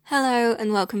Hello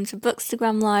and welcome to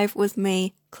Bookstagram Live with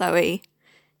me, Chloe.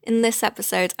 In this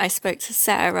episode, I spoke to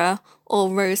Sarah, or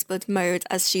Rosebud Mode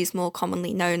as she's more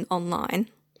commonly known online.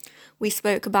 We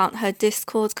spoke about her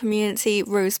Discord community,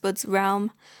 Rosebud's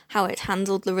Realm, how it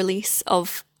handled the release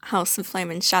of House of Flame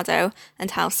and Shadow,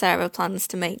 and how Sarah plans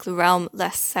to make the realm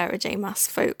less Sarah J. Maas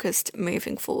focused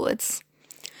moving forwards.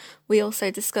 We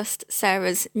also discussed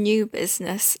Sarah's new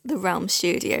business, the Realm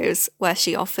Studios, where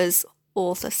she offers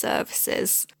author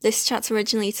services. This chat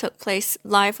originally took place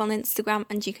live on Instagram,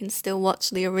 and you can still watch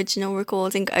the original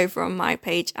recording over on my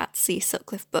page at C.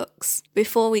 Sutcliffe Books.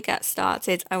 Before we get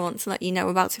started, I want to let you know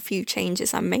about a few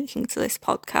changes I'm making to this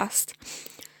podcast.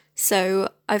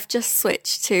 So I've just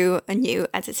switched to a new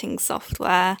editing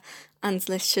software, and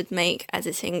this should make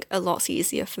editing a lot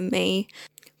easier for me.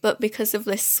 But because of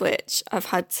this switch, I've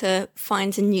had to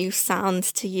find a new sound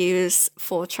to use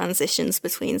for transitions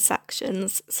between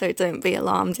sections, so don't be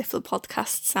alarmed if the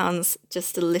podcast sounds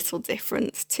just a little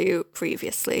different to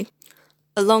previously.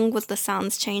 Along with the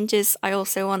sounds changes, I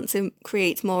also want to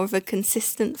create more of a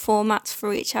consistent format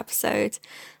for each episode.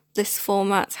 This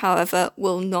format, however,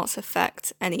 will not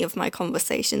affect any of my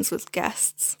conversations with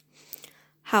guests.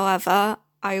 However,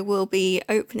 I will be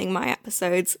opening my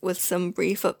episodes with some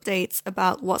brief updates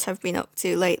about what I've been up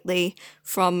to lately,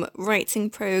 from writing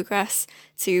progress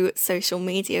to social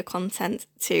media content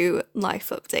to life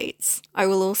updates. I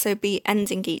will also be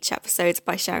ending each episode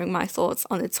by sharing my thoughts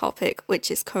on a topic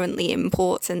which is currently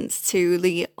important to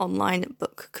the online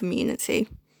book community.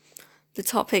 The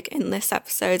topic in this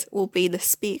episode will be the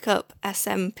Speak Up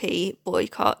SMP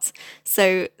boycott,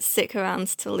 so stick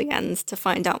around till the end to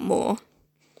find out more.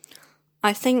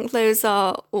 I think those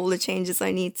are all the changes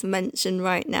I need to mention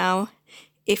right now.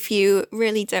 If you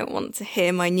really don't want to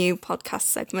hear my new podcast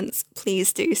segments,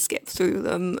 please do skip through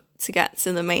them to get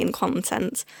to the main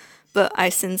content, but I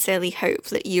sincerely hope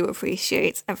that you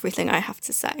appreciate everything I have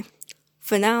to say.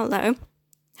 For now, though,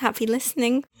 happy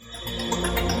listening.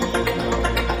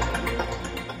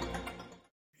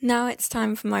 Now it's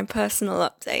time for my personal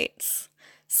updates.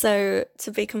 So,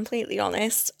 to be completely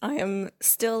honest, I am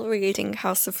still reading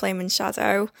House of Flame and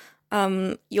Shadow.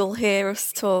 You'll hear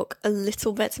us talk a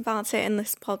little bit about it in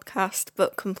this podcast,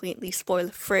 but completely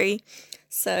spoiler-free.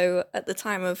 So, at the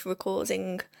time of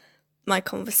recording my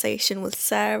conversation with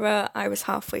Sarah, I was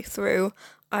halfway through.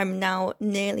 I'm now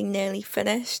nearly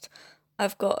finished.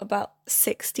 I've got about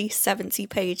 60-70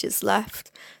 pages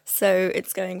left, so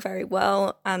it's going very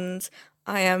well, and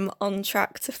I am on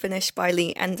track to finish by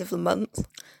the end of the month,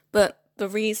 but the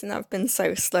reason I've been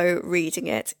so slow reading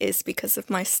it is because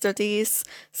of my studies.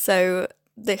 So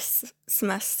this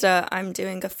semester I'm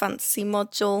doing a fantasy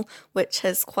module which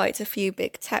has quite a few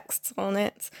big texts on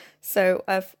it, so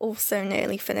I've also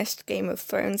nearly finished Game of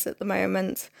Thrones at the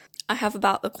moment. I have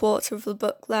about a quarter of the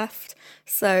book left,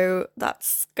 so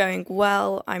that's going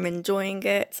well. I'm enjoying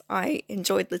it. I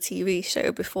enjoyed the TV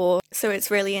show before, so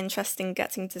it's really interesting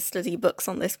getting to study books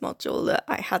on this module that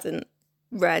I hadn't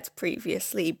read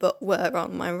previously but were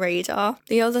on my radar.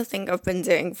 The other thing I've been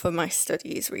doing for my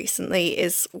studies recently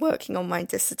is working on my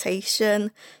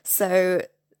dissertation, so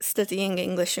studying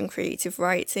English and creative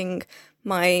writing.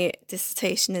 My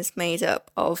dissertation is made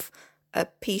up of a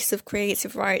piece of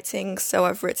creative writing, so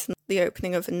I've written the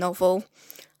opening of a novel,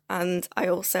 and I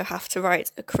also have to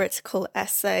write a critical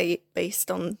essay based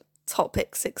on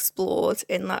topics explored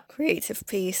in that creative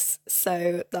piece,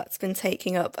 so that's been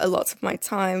taking up a lot of my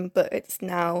time, but it's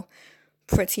now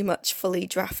pretty much fully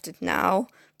drafted now.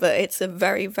 But it's a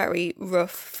very rough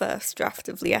first draft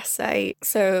of the essay,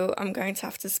 so I'm going to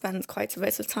have to spend quite a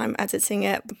bit of time editing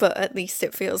it, but at least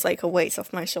it feels like a weight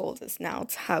off my shoulders now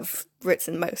to have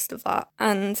written most of that.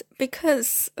 And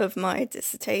because of my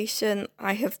dissertation,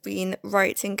 I have been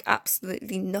writing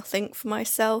absolutely nothing for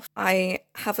myself. I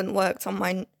haven't worked on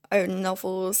my own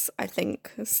novels, I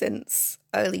think, since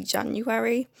early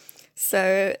January,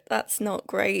 so that's not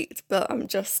great, but I'm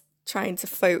just trying to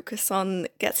focus on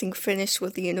getting finished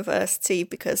with the university,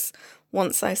 because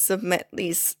once I submit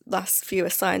these last few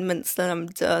assignments, then I'm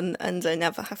done and I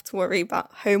never have to worry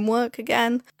about homework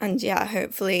again. And yeah,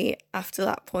 hopefully after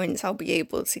that point I'll be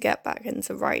able to get back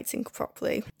into writing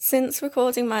properly. Since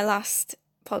recording my last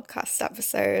podcast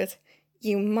episode,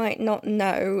 you might not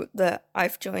know that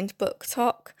I've joined Book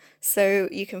Talk, so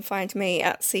you can find me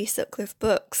at C. Sutcliffe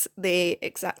Books, the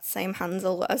exact same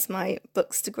handle as my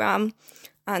Bookstagram.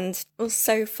 And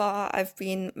so far I've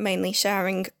been mainly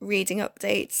sharing reading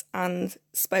updates and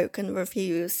spoken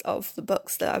reviews of the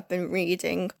books that I've been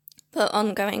reading. But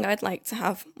ongoing, I'd like to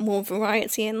have more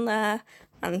variety in there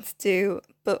and do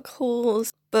book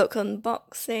hauls, book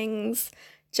unboxings,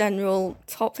 general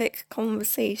topic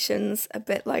conversations, a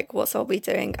bit like what I'll be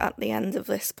doing at the end of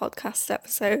this podcast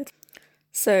episode.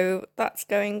 So that's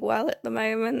going well at the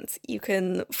moment. You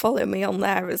can follow me on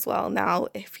there as well now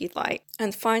if you'd like.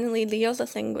 And finally, the other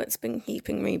thing that's been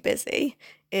keeping me busy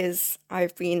is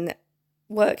I've been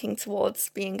working towards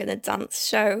being in a dance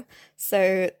show.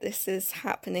 So this is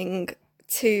happening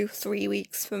 2-3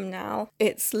 weeks from now.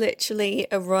 It's literally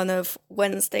a run of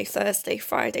Wednesday, Thursday,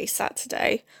 Friday,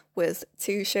 Saturday with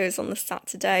 2 shows on the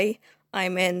Saturday.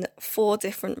 I'm in 4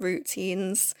 different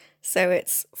routines, so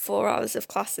it's 4 hours of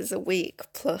classes a week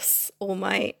plus all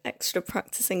my extra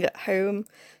practicing at home.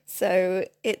 So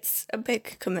it's a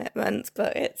big commitment,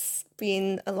 but it's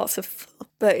been a lot of fun,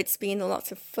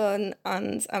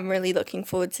 and I'm really looking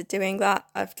forward to doing that.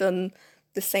 I've done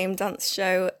the same dance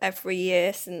show every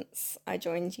year since I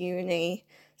joined uni,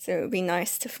 so it would be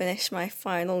nice to finish my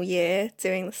final year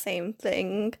doing the same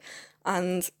thing.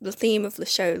 And the theme of the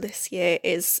show this year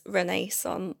is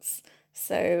Renaissance.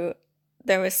 So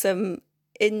there are some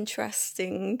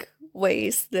interesting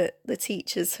ways that the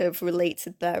teachers have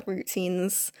related their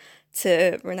routines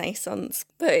to Renaissance,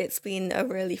 but it's been a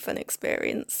really fun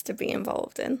experience to be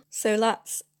involved in. So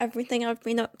that's everything I've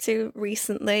been up to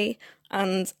recently,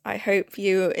 and I hope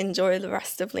you enjoy the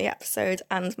rest of the episode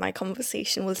and my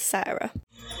conversation with Sarah.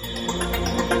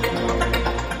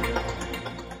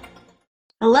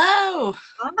 Hello.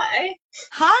 Hi.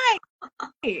 Hi.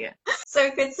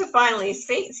 So good to finally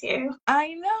speak to you.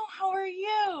 I know. How are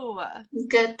you?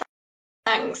 Good,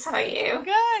 thanks. How are you?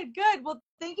 Good. Well,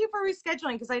 thank you for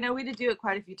rescheduling because I know we did do it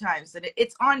quite a few times, and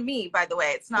it's on me, by the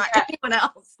way. It's not anyone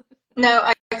else. No,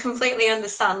 I completely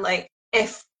understand. Like,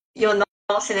 if you're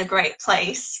not in a great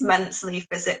place mentally,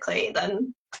 physically,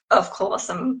 then of course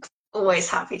I'm always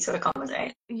happy to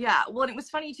accommodate. Yeah, well, and it was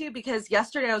funny too because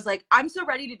yesterday I was like, I'm so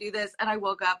ready to do this, and I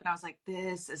woke up and I was like,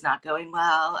 this is not going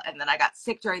well, and then I got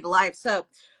sick during the live. So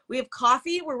we have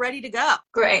coffee. We're ready to go.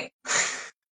 Great.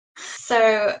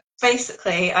 So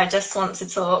basically, I just want to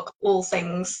talk all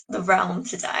things the realm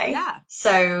today. Yeah.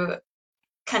 So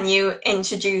can you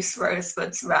introduce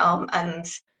Rosebud's realm and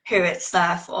who it's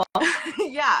there for?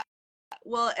 Yeah.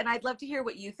 Well, and I'd love to hear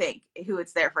what you think, who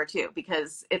it's there for too,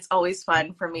 because it's always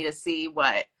fun for me to see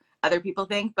what other people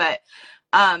think. But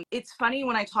it's funny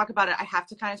when I talk about it, I have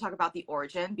to kind of talk about the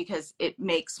origin because it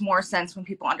makes more sense when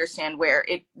people understand where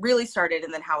it really started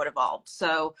and then how it evolved.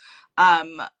 So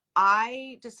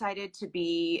I decided to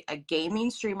be a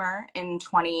gaming streamer in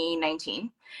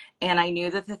 2019, and I knew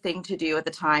that the thing to do at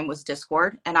the time was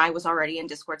Discord, and I was already in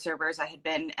Discord servers. I had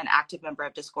been an active member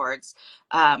of Discords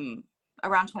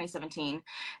around 2017,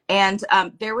 and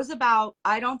there was about,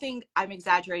 I don't think I'm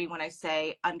exaggerating when I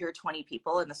say under 20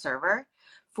 people in the server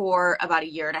for about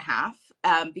 1.5 years.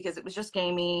 Because it was just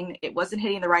gaming. It wasn't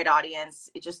hitting the right audience.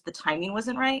 It just, the timing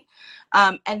wasn't right.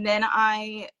 And then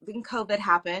COVID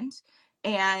happened,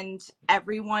 and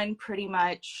everyone pretty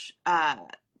much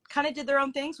kind of did their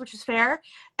own things, which is fair.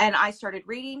 And I started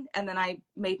reading, and then I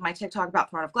made my TikTok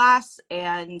about Throne of Glass,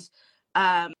 and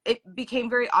it became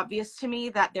very obvious to me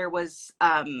that there was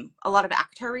a lot of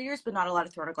ACOTAR readers, but not a lot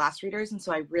of Throne of Glass readers. And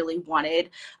so I really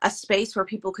wanted a space where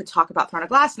people could talk about Throne of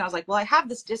Glass. And I was like, well, I have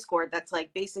this Discord that's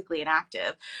like basically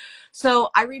inactive. So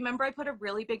I remember I put a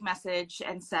really big message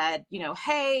and said, you know,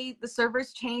 hey, the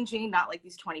server's changing. Not like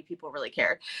these 20 people really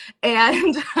cared.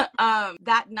 And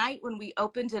that night when we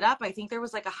opened it up, I think there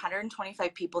was like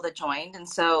 125 people that joined. And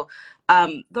so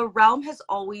the realm has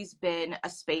always been a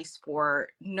space for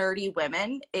nerdy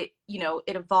women. It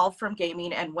evolved from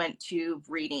gaming and went to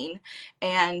reading.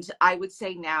 And I would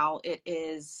say now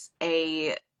it's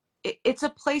a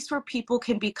place where people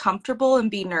can be comfortable and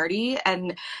be nerdy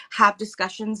and have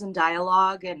discussions and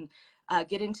dialogue and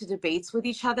get into debates with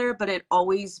each other, but it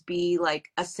always be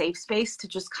like a safe space to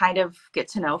just kind of get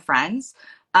to know friends.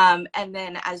 And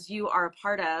then as you are a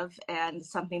part of, and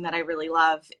something that I really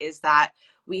love is that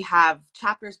we have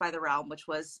chapters by the realm, which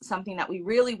was something that we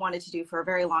really wanted to do for a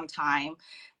very long time.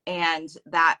 And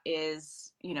that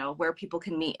is, where people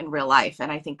can meet in real life.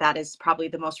 And I think that is probably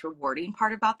the most rewarding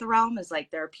part about the realm, is like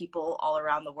there are people all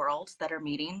around the world that are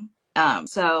meeting.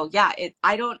 So yeah,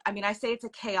 I say it's a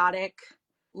chaotic,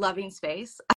 loving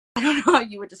space. I don't know how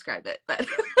you would describe it, but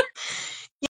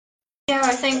Yeah,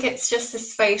 I think it's just a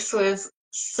space with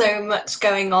so much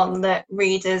going on that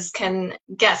readers can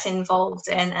get involved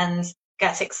in and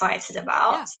get excited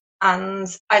about. Yeah.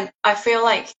 And I feel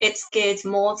like it's geared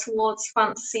more towards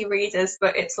fantasy readers,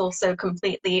 but it's also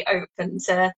completely open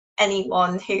to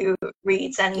anyone who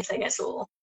reads anything at all.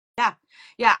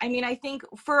 Yeah. I mean, I think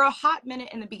for a hot minute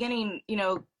in the beginning,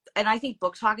 and I think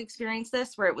Book Talk experienced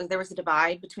this, where there was a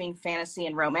divide between fantasy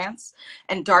and romance,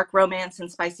 and dark romance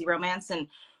and spicy romance. And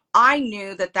I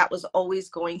knew that was always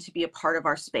going to be a part of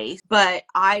our space, but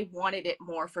I wanted it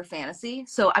more for fantasy.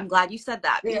 So I'm glad you said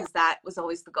that, because that was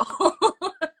always the goal.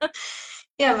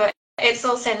 Yeah, but it's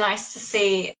also nice to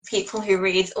see people who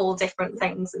read all different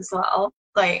things as well.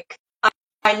 Like,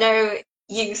 I know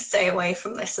you stay away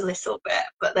from this a little bit,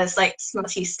 but there's like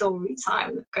smutty story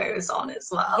time that goes on as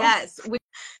well. Yes,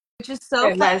 which is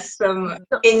so there's some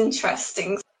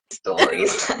interesting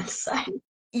stories, let's say.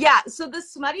 Yeah, so the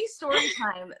smutty story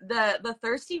time, the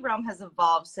Thirsty Realm has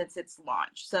evolved since its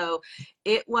launch. So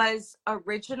it was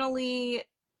originally,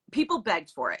 people begged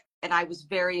for it, and I was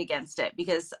very against it,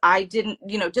 because I didn't,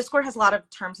 Discord has a lot of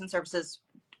terms and services,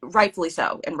 rightfully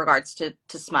so, in regards to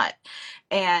smut.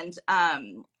 And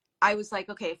I was like,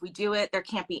 okay, if we do it, there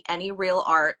can't be any real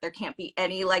art. There can't be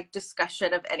any like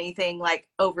discussion of anything like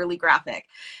overly graphic.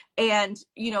 And,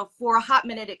 for a hot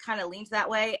minute, it kind of leans that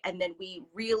way. And then we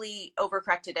really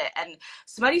overcorrected it. And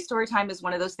Smutty Storytime is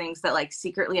one of those things that like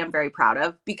secretly I'm very proud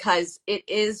of, because it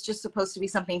is just supposed to be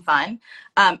something fun.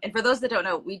 And for those that don't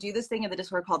know, we do this thing in the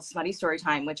Discord called Smutty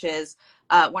Storytime, which is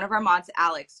one of our mods,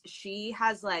 Alex. She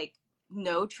has like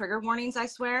no trigger warnings, I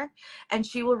swear, and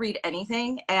she will read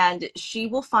anything, and she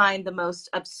will find the most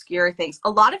obscure things, a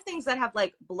lot of things that have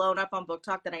like blown up on Book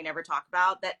Talk that I never talk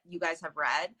about, that you guys have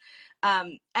read.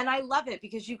 And I love it,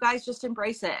 because you guys just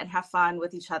embrace it and have fun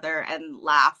with each other and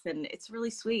laugh, and it's really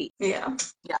sweet. Yeah.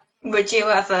 Would you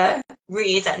ever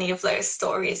read any of those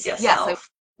stories yourself? Yes,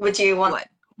 would you want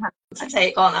to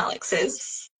take on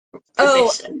Alex's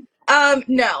position?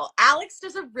 No, Alex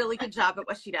does a really good job at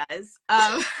what she does.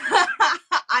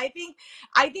 I think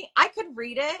I could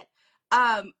read it.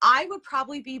 I would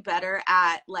probably be better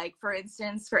at, like, for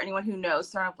instance, for anyone who knows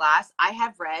Throne of Glass, I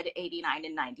have read 89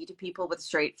 and 90 to people with a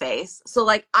straight face. So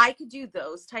like I could do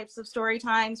those types of story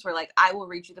times where like I will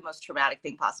read you the most traumatic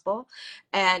thing possible,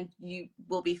 and you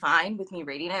will be fine with me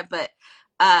reading it. But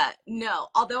no,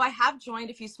 although I have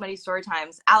joined a few smutty story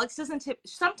times, Alex doesn't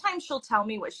sometimes she'll tell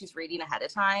me what she's reading ahead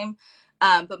of time.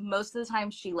 But most of the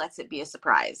time she lets it be a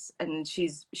surprise, and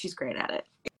she's great at it.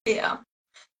 Yeah.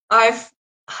 I've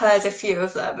heard a few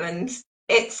of them, and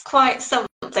it's quite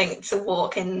something to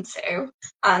walk into.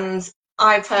 And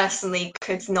I personally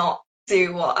could not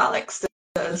do what Alex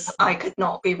does. I could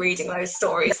not be reading those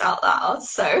stories out loud.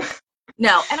 So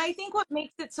no, and I think what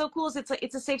makes it so cool is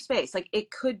it's a safe space. Like,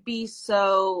 it could be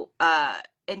so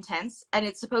intense, and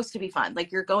it's supposed to be fun.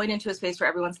 Like, you're going into a space where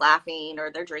everyone's laughing,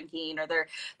 or they're drinking, or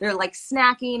they're like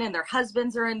snacking, and their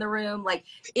husbands are in the room. Like,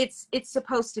 it's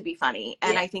supposed to be funny,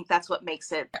 and I think that's what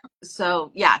makes it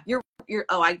so. Yeah, you're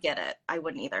oh, I get it. I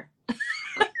wouldn't either.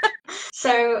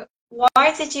 So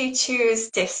why did you choose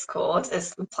Discord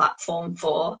as the platform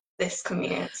for this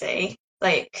community?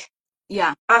 Like,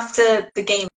 after the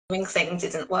gaming thing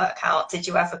didn't work out, did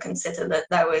you ever consider that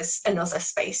there was another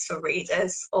space for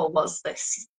readers, or was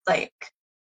this like,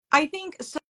 I think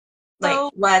so,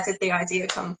 like, where did the idea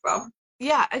come from?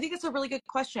 Yeah, I think it's a really good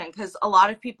question, because a lot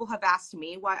of people have asked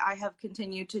me why I have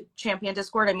continued to champion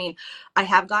Discord. I mean, I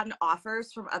have gotten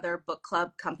offers from other book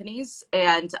club companies,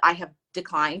 and I have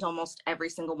declined almost every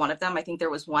single one of them. I think there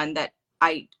was one that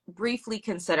I briefly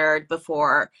considered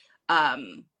before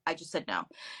I just said no.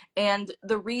 And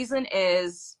the reason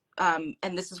is, and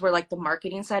this is where like the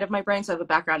marketing side of my brain, so I have a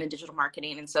background in digital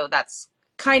marketing, and so that's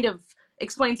kind of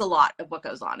explains a lot of what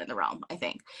goes on in the realm, I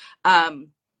think.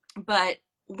 But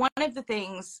one of the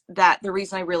things that the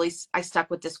reason I stuck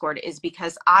with Discord is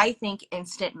because I think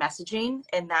instant messaging,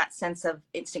 in that sense of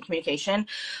instant communication,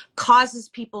 causes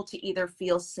people to either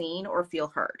feel seen or feel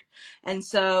heard. And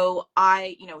so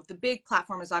the big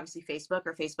platform is obviously Facebook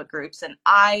or Facebook groups, and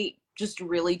I just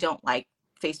really don't like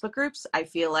Facebook groups. I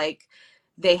feel like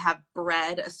they have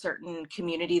bred a certain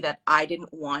community that I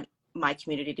didn't want my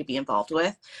community to be involved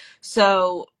with.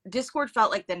 So Discord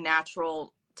felt like the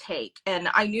natural take. And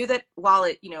I knew that while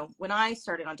it, when I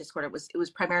started on Discord, it was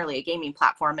primarily a gaming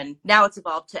platform, and now it's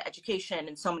evolved to education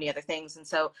and so many other things. And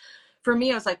so for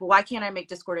me, I was like, well, why can't I make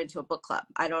Discord into a book club?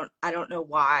 I don't know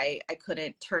why I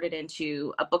couldn't turn it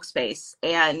into a book space.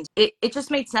 And it just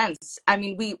made sense. I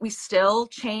mean, we still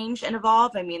change and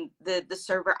evolve. I mean, the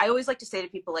server, I always like to say to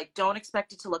people, like, don't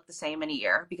expect it to look the same in a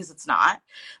year, because it's not.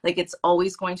 Like, it's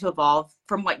always going to evolve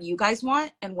from what you guys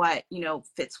want and what,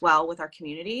 fits well with our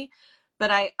community. But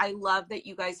I love that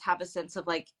you guys have a sense of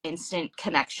like instant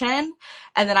connection.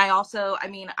 And then I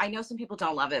know some people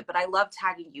don't love it, but I love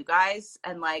tagging you guys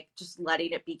and like just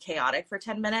letting it be chaotic for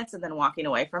 10 minutes and then walking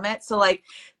away from it. So like,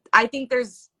 I think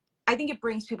there's I think it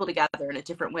brings people together in a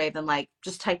different way than like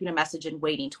just typing a message and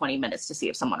waiting 20 minutes to see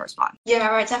if someone responds.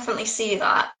 Yeah, I definitely see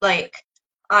that. Like,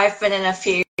 I've been in a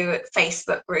few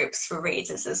Facebook groups for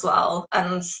readers as well,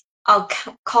 and I'll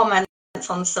comment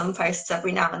on some posts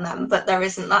every now and then, but there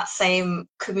isn't that same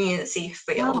community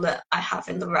feel that I have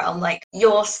in the realm. Like,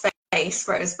 your space,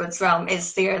 Rosebud's Realm,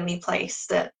 is the only place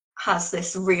that has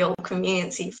this real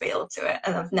community feel to it,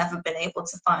 and I've never been able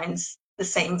to find the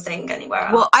same thing anywhere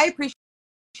else. Well, I appreciate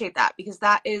that, because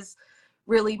that is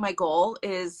really my goal,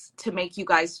 is to make you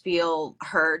guys feel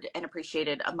heard and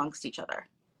appreciated amongst each other.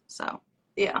 So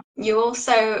yeah, you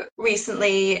also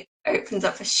recently opened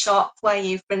up a shop where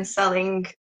you've been selling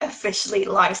officially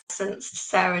licensed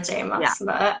Sarah J. Maas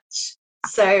merch.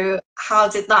 So how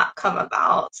did that come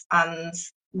about, and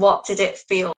what did it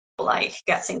feel like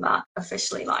getting that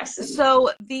officially licensed?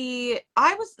 So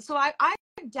I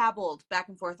dabbled back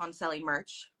and forth on selling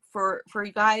merch for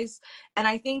you guys, and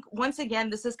I think once again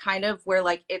this is kind of where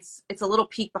like it's a little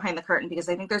peek behind the curtain, because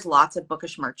I think there's lots of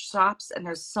bookish merch shops and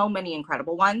there's so many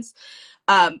incredible ones.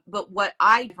 But what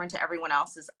I different to everyone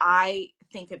else is I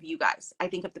think of you guys. I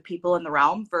think of the people in the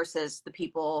realm versus the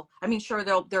people. I mean, sure,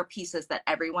 there are pieces that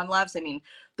everyone loves. I mean,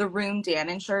 the Room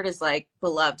Dannon shirt is like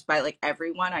beloved by like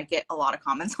everyone. I get a lot of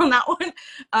comments on that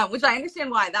one, which I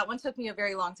understand why. That one took me a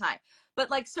very long time. But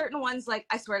like certain ones, like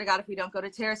I swear to God, if we don't go to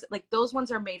Terrace, like those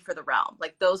ones are made for the realm.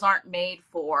 Like those aren't made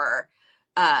for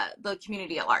the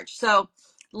community at large. So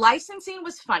licensing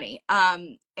was funny.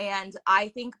 And I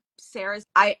think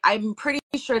I'm pretty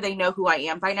sure they know who I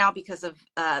am by now because of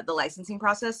the licensing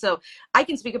process. So I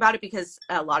can speak about it because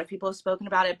a lot of people have spoken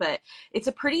about it, but it's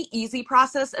a pretty easy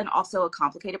process and also a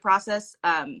complicated process.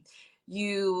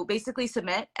 You basically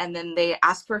submit and then they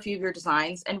ask for a few of your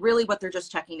designs. And really what they're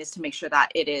just checking is to make sure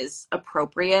that it is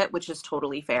appropriate, which is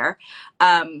totally fair.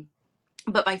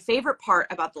 But my favorite part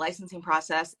about the licensing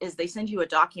process is they send you a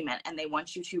document and they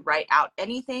want you to write out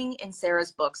anything in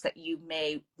Sarah's books that you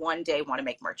may one day want to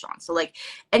make merch on. So like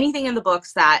anything in the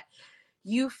books that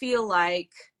you feel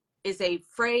like is a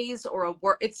phrase or a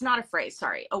word. It's not a phrase,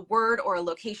 sorry, a word or a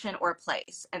location or a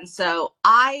place. And so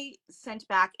I sent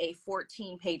back a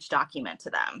 14-page document to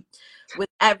them with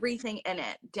everything in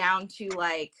it, down to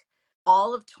like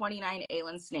all of 29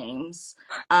 Aylin's names,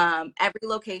 every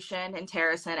location in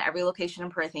Terracin, every location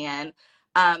in Prithian.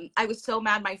 I was so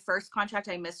mad. My first contract,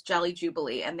 I missed Jelly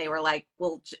Jubilee, and they were like,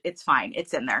 well, it's fine.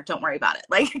 It's in there. Don't worry about it.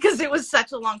 Like, because it was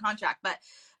such a long contract. But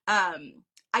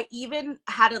I even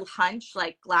had a hunch,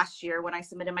 like last year when I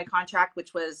submitted my contract,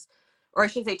 which was, or I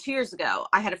should say 2 years ago,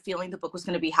 I had a feeling the book was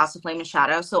going to be House of Flame and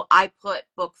Shadow. So I put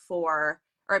book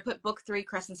 3,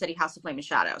 Crescent City, House of Flame and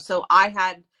Shadow. So I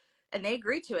had, and they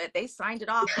agreed to it. They signed it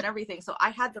off and everything. So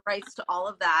I had the rights to all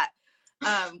of that,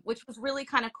 which was really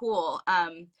kind of cool.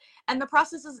 And the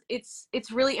process is,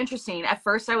 it's really interesting. At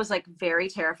first I was like very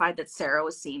terrified that Sarah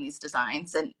was seeing these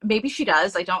designs, and maybe she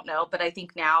does, I don't know, but I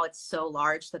think now it's so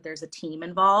large that there's a team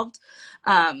involved.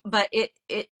 But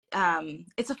it's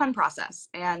a fun process,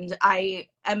 and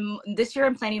this year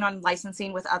I'm planning on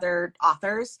licensing with other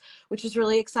authors, which is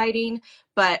really exciting.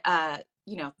 But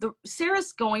you know,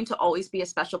 Sarah's going to always be a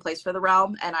special place for the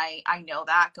realm, and I know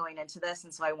that going into this,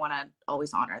 and so I want to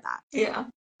always honor that. Yeah,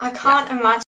 I can't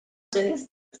imagine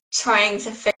trying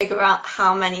to figure out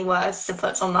how many words to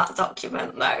put on that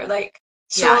document though. Like,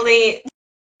 surely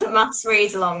the mass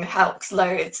read along helped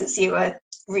loads as you were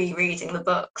rereading the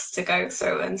books to go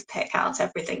through and pick out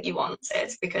everything you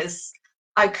wanted, because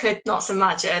I could not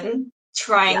imagine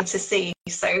trying to see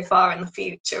so far in the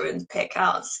future and pick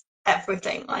out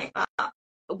everything like that.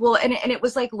 Well, and it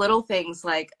was like little things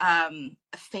like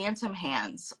Phantom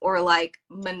Hands, or like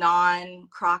Manon,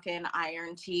 Kraken,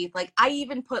 Iron Teeth. Like I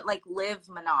even put like Live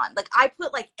Manon. Like I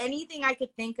put like anything I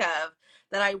could think of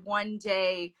that I one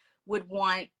day would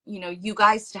want, you know, you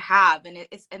guys to have, and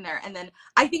it's in there. And then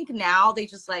I think now they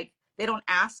just like, they don't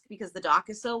ask because the doc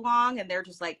is so long, and they're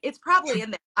just like, it's probably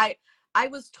in there. I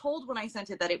was told when I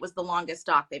sent it that it was the longest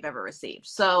doc they've ever received.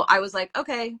 So I was like,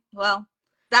 okay, well,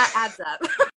 that adds up.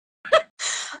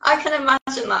 I can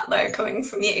imagine that though, coming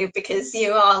from you, because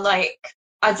you are like,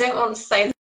 I don't want to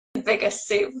say the biggest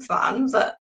super fan,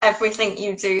 but everything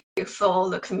you do for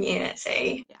the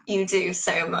community, you do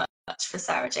so much for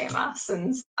Sarah J. Maas,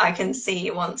 and I can see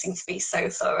you wanting to be so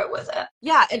thorough with it.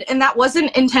 Yeah, and that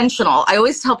wasn't intentional. I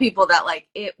always tell people that like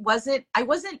I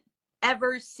wasn't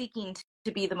ever seeking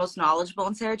to be the most knowledgeable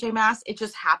in Sarah J. Maas. It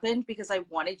just happened because I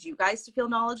wanted you guys to feel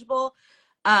knowledgeable.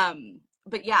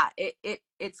 But yeah,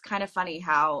 it's kind of funny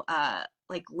how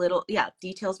like little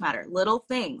details matter, little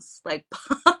things like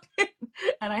pop in,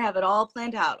 and I have it all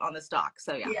planned out on this doc.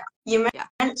 So yeah. You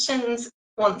mentioned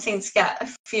wanting to get a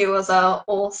few other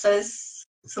authors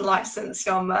to license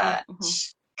your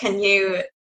merch. Can you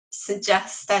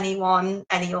suggest any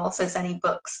authors, any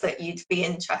books that you'd be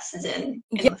interested in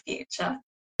the future?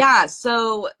 Yeah,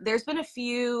 so there's been a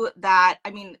few that,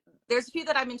 there's a few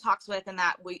that I'm in talks with and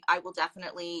that I will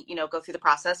definitely, go through the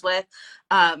process with.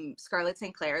 Scarlett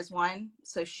St. Clair is one.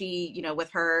 So she, with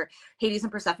her Hades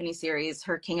and Persephone series,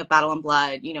 her King of Battle and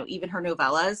Blood, even her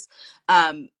novellas,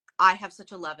 I have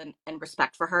such a love and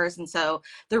respect for hers. And so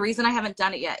the reason I haven't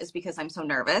done it yet is because I'm so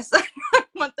nervous. I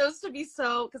want those to be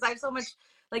because I have so much,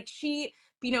 like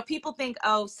people think,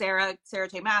 oh, Sarah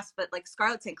J. Maas, but like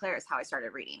Scarlett St. Clair is how I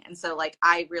started reading. And so like,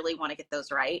 I really want to get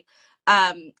those right.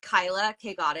 Kyla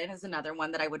K. Godin is another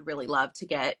one that I would really love to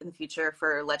get in the future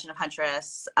for Legend of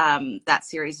Huntress. That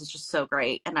series is just so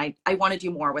great. And I want to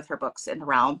do more with her books in the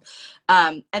realm.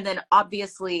 And then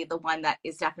obviously the one that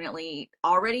is definitely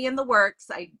already in the works,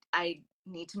 I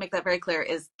need to make that very clear,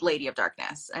 is Lady of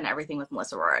Darkness and everything with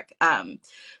Melissa Rorick.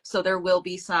 So there will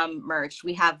be some merch.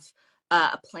 We have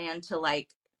a plan to like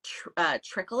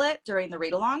trickle it during the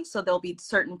read along. So there'll be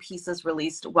certain pieces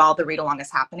released while the read along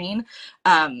is happening.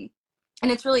 And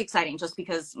it's really exciting just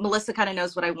because Melissa kind of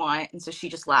knows what I want. And so she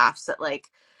just laughs at like,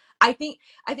 I think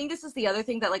this is the other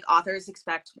thing that like authors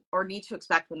expect or need to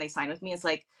expect when they sign with me is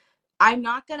like, I'm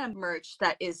not going to merch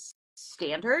that is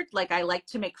standard. Like I like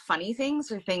to make funny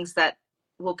things or things that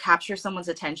will capture someone's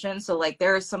attention. So like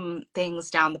there are some things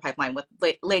down the pipeline with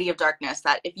Lady of Darkness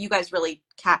that if you guys really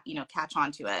catch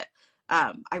on to it,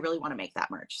 I really want to make that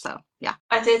merch. So yeah.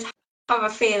 I did have a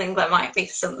feeling there might be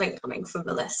something coming from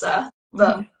Melissa,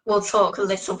 but we'll talk a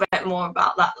little bit more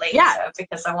about that later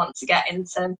because I want to get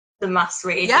into the mass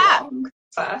read along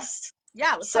first.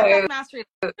 Yeah, let's talk about the mass read.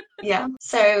 Yeah.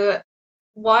 So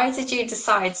why did you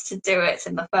decide to do it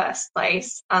in the first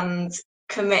place and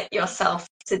commit yourself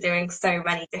to doing so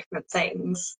many different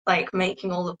things, like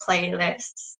making all the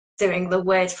playlists, doing the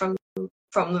Weird from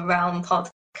the Realm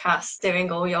podcast,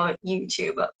 doing all your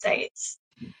YouTube updates?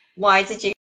 Why did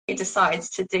you decide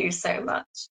to do so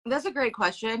much? That's a great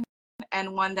question,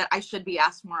 and one that I should be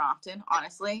asked more often,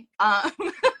 honestly.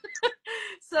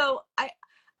 So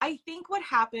I think what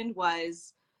happened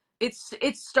was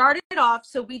it started off,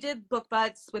 so we did book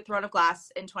buds with Throne of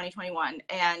Glass in 2021,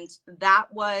 and that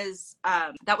was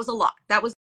a lot. That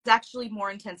was actually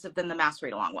more intensive than the mass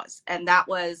read along was. And that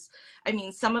was,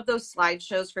 some of those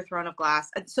slideshows for Throne of Glass.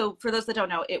 And so for those that don't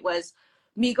know, it was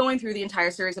me going through the entire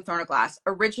series of Throne of Glass.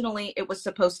 Originally, it was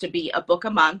supposed to be a book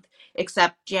a month,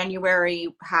 except January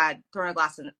had Throne of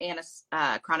Glass and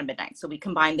Crown of Midnight. So we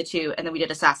combined the two, and then we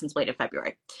did Assassin's Blade in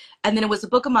February. And then it was a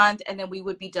book a month, and then we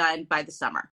would be done by the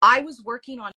summer. I was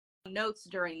working on notes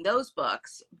during those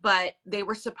books, but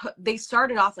they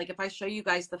started off, like if I show you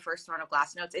guys the first Throne of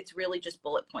Glass notes, it's really just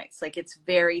bullet points. Like it's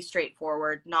very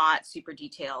straightforward, not super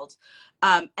detailed.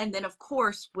 And then of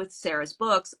course with Sarah's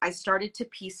books, I started to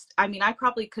piece, I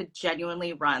probably could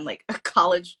genuinely run like a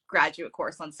college graduate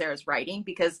course on Sarah's writing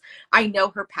because I know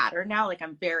her pattern now. Like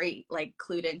I'm very like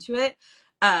clued into it.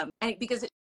 And because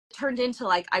it turned into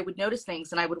like I would notice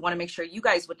things and I would want to make sure you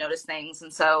guys would notice things.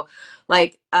 And so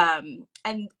like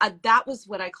that was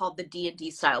what I called the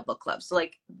D&D style book club. So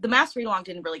like the mass read along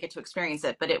didn't really get to experience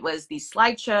it, but it was these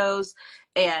slideshows,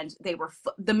 and they were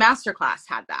the master class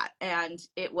had that, and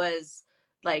it was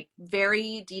like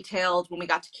very detailed. When we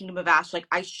got to Kingdom of Ash, like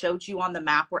I showed you on the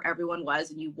map where everyone was,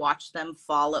 and you watched them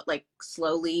fall, like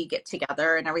slowly get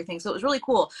together and everything. So it was really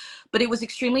cool, but it was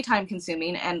extremely time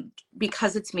consuming. And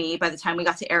because it's me, by the time we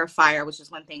got to Air of Fire, which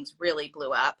is when things really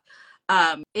blew up,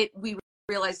 we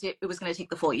realized it was going to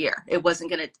take the full year.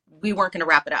 We weren't going to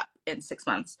wrap it up in 6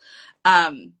 months.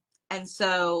 And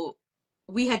so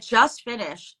we had just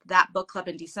finished that book club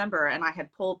in December, and I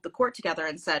had pulled the court together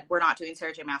and said, we're not doing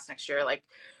Sarah J. Maas next year. Like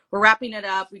we're wrapping it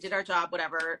up. We did our job,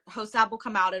 whatever. HOSAB will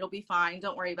come out. It'll be fine.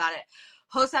 Don't worry about it.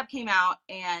 HOSAB came out,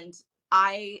 and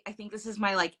I think this is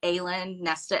my like Aelin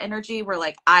Nesta energy, where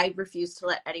like I refuse to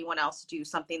let anyone else do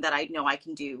something that I know I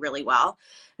can do really well.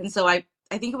 And so I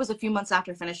think it was a few months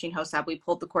after finishing HOSAB, we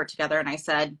pulled the court together, and I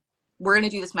said, we're going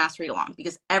to do this mass read along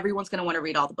because everyone's going to want to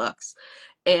read all the books.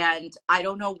 And I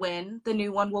don't know when the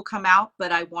new one will come out,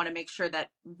 but I want to make sure that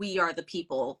we are the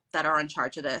people that are in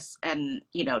charge of this and,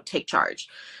 take charge.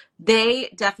 They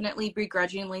definitely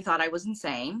begrudgingly thought I was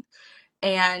insane.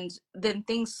 And then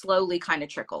things slowly kind of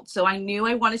trickled. So I knew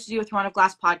I wanted to do a Throne of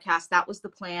Glass podcast. That was the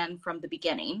plan from the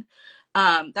beginning.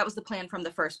 That was the plan from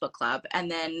the first book club.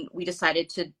 And then we decided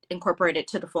to incorporate it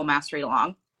to the full mass read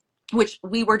along, which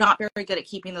we were not very good at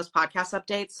keeping those podcast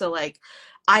updates. So like,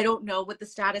 I don't know what the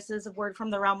status is of Word from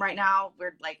the Realm right now.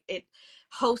 We're like,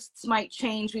 hosts might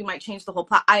change. We might change the whole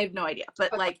plot. I have no idea,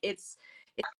 but like, it's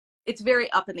it's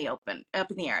very up in the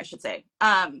air, I should say.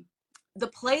 The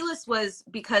playlist was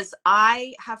because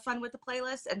I have fun with the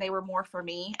playlist, and they were more for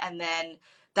me. And then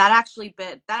that actually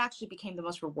became the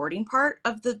most rewarding part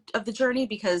of the journey,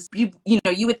 because you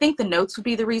would think the notes would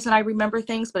be the reason I remember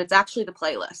things, but it's actually the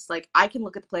playlist. Like, I can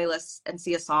look at the playlist and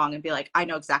see a song and be like, I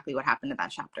know exactly what happened in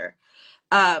that chapter.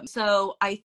 So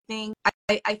I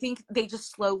think they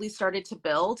just slowly started to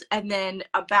build. And then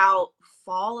about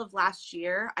fall of last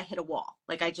year, I hit a wall.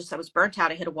 Like, I was burnt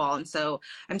out. I hit a wall. And so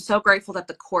I'm so grateful that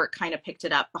the court kind of picked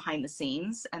it up behind the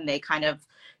scenes and they kind of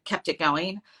kept it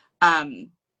going.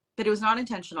 But it was not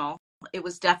intentional. It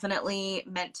was definitely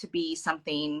meant to be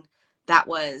something that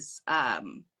was a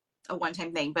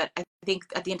one-time thing. But I think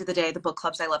at the end of the day, the book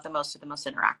clubs I love the most are the most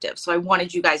interactive. So I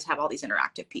wanted you guys to have all these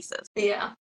interactive pieces.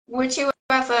 Yeah. Would you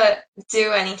ever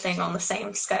do anything on the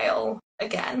same scale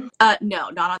again? No,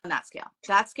 not on that scale.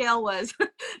 That scale was,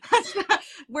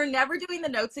 we're never doing the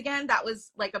notes again. That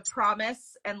was like a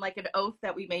promise and like an oath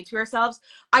that we made to ourselves.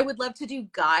 I would love to do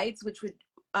guides, which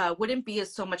wouldn't be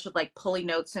as so much of like pulling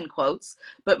notes and quotes,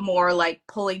 but more like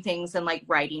pulling things and like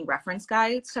writing reference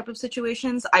guides type of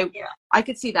situations. I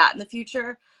could see that in the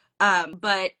future.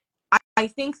 But I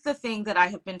think the thing that I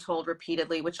have been told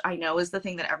repeatedly, which I know is the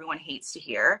thing that everyone hates to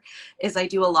hear, is I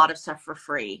do a lot of stuff for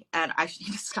free, and I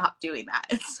need to stop doing that.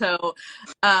 And so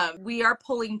we are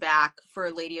pulling back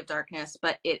for Lady of Darkness,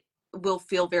 but it will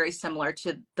feel very similar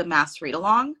to the mass read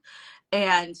along,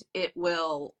 and it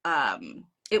will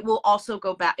also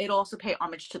go back. It'll also pay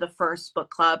homage to the first book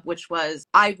club, which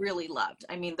I really loved.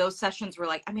 I mean, those sessions were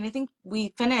like, I think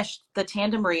we finished the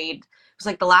tandem read. It was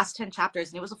like the last 10 chapters,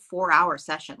 and it was a 4-hour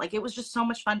session. Like, it was just so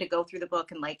much fun to go through the book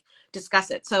and like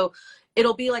discuss it. So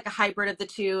it'll be like a hybrid of the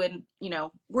two. And,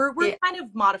 we're kind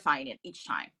of modifying it each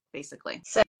time, basically.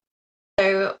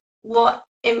 So what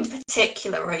in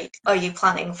particular are you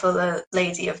planning for the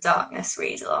Lady of Darkness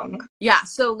read along? Yeah,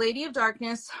 so Lady of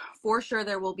Darkness, for sure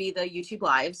there will be the YouTube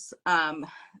lives.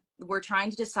 We're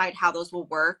trying to decide how those will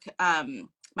work.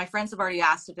 My friends have already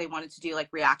asked if they wanted to do like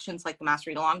reactions like the mass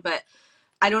read along, but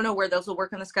I don't know where those will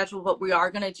work on the schedule. But we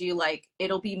are going to do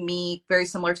it'll be me, very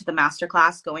similar to the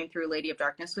masterclass, going through Lady of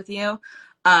Darkness with you.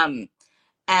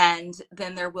 And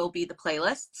then there will be the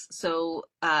playlists. So,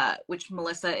 which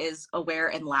Melissa is aware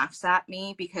and laughs at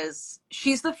me because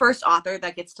she's the first author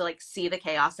that gets to like see the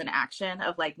chaos in action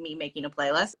of like me making a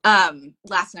playlist.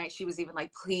 Last night she was even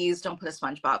like, please don't put a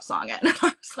SpongeBob song in. And I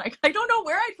was like, I don't know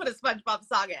where I'd put a SpongeBob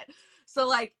song in. So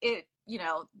like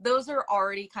those are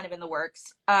already kind of in the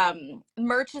works.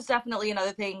 Merch is definitely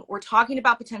another thing. We're talking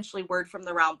about potentially Word from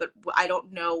the Realm, but I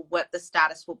don't know what the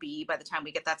status will be by the time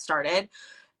we get that started.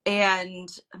 And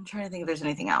I'm trying to think if there's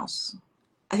anything else.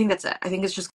 I think that's it. I think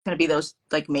it's just going to be those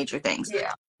like major things.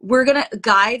 Yeah. We're going to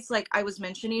guides, like I was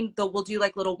mentioning, though we'll do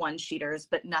like little one-sheeters,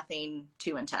 but nothing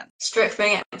too intense.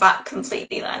 Stripping it back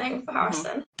completely then in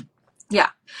comparison. Mm-hmm. Yeah.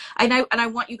 And I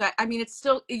want you guys, it's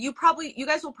still, you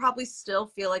guys will probably still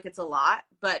feel like it's a lot,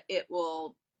 but it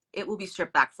will be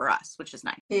stripped back for us, which is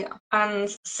nice. Yeah.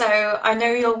 And so I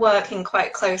know you're working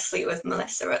quite closely with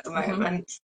Melissa at the moment.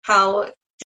 Mm-hmm. How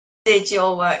did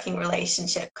your working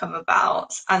relationship come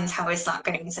about, and how is that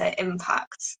going to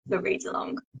impact the read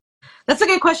along? That's a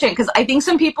good question, because I think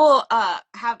some people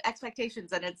have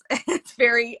expectations, and it's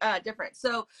very different.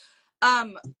 So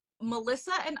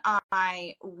Melissa and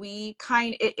I,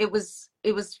 it was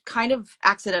kind of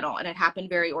accidental, and it happened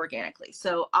very organically.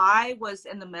 So I was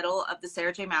in the middle of the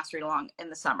Sarah J. Maas read along in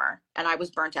the summer, and I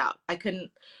was burnt out. I couldn't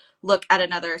look at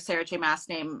another Sarah J. Maas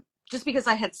name just because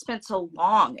I had spent so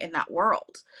long in that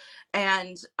world.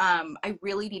 And I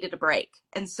really needed a break.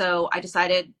 And so I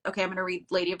decided, okay, I'm going to read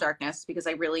Lady of Darkness because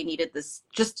I really needed this,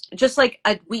 just like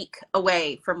a week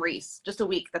away from Reese, just a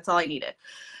week. That's all I needed.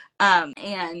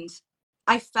 And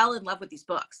I fell in love with these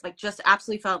books, like just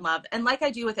absolutely fell in love. And like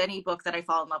I do with any book that I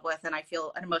fall in love with and I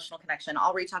feel an emotional connection,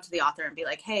 I'll reach out to the author and be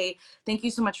like, hey, thank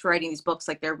you so much for writing these books.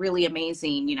 Like, they're really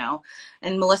amazing,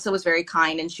 And Melissa was very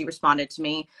kind, and she responded to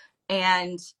me.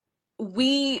 And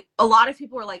a lot of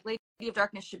people were like, Lady of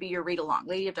Darkness should be your read along.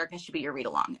 Lady of Darkness should be your read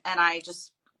along. And I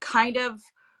just kind of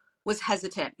was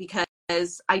hesitant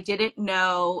because I didn't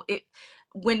know it.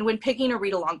 When picking a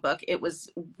read along book,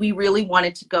 we really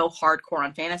wanted to go hardcore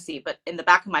on fantasy, but in the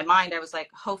back of my mind, I was like,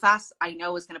 Hofast, I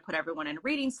know is going to put everyone in a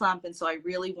reading slump. And so I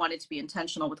really wanted to be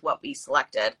intentional with what we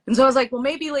selected. And so I was like, well,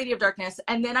 maybe Lady of Darkness.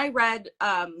 And then I read,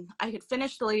 I had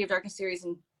finished the Lady of Darkness series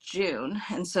in June,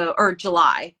 or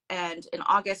July. And in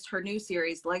August, her new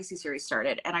series, the Legacy series,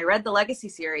 started. And I read the Legacy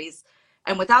series,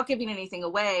 and without giving anything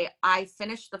away, I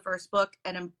finished the first book,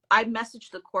 and I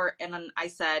messaged the court, and then I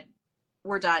said,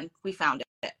 we're done. We found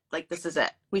it. Like, this is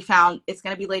it. We found it's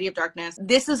going to be Lady of Darkness.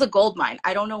 This is a gold mine.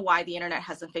 I don't know why the internet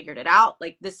hasn't figured it out.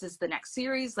 Like, this is the next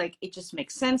series. Like, it just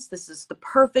makes sense. This is the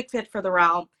perfect fit for the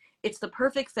realm. It's the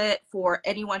perfect fit for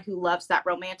anyone who loves that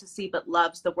romantasy but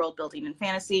loves the world building and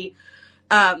fantasy.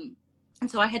 And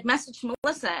so I had messaged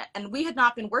Melissa, and we had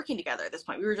not been working together at this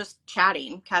point. We were just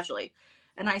chatting casually.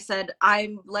 And I said,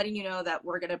 I'm letting you know that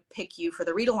we're going to pick you for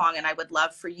the read along, and I would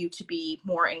love for you to be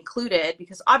more included,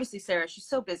 because obviously Sarah, she's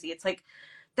so busy. It's like,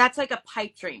 that's like a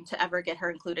pipe dream to ever get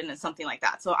her included in something like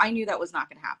that. So I knew that was not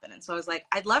going to happen. And so I was like,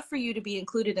 I'd love for you to be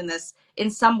included in this in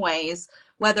some ways,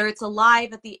 whether it's a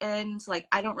live at the end, like,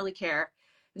 I don't really care.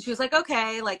 And she was like,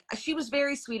 okay. Like, she was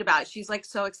very sweet about it. She's like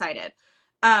so excited.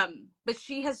 But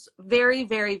she has very,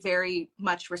 very, very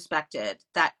much respected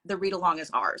that the read along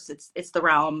is ours. It's the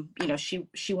realm. You know,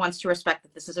 she wants to respect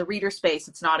that this is a reader space.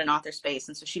 It's not an author space.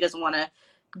 And so she doesn't want to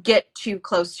get too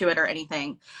close to it or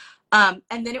anything. And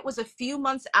then it was a few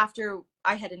months after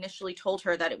I had initially told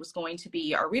her that it was going to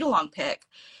be our read along pick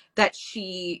that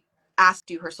she asked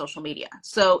to do her social media.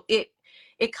 So it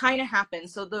kind of happened.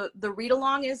 So the read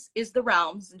along is the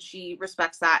realms, and she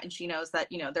respects that, and she knows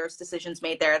that, you know, there's decisions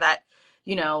made there that,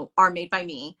 you know, are made by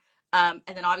me. And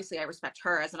then obviously I respect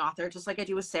her as an author, just like I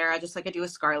do with Sarah, just like I do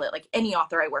with Scarlett. Like, any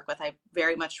author I work with, I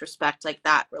very much respect like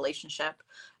that relationship.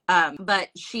 But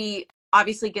she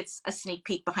obviously gets a sneak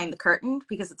peek behind the curtain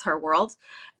because it's her world.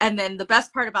 And then the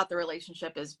best part about the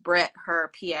relationship is Britt,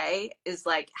 her PA, is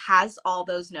like, has all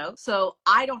those notes. So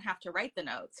I don't have to write the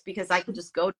notes because I can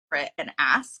just go to Britt and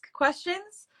ask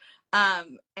questions.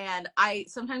 And I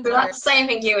sometimes But that's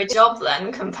saving you a job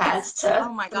then compared to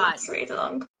oh my God, read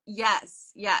along.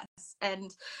 Yes.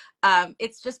 And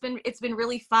it's been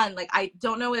really fun. Like, I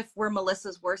don't know if we're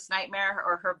Melissa's worst nightmare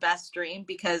or her best dream,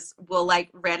 because we'll like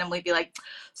randomly be like,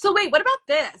 so wait, what about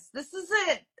this? This is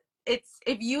it. It's,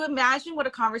 if you imagine what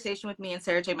a conversation with me and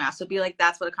Sarah J. Maas would be like,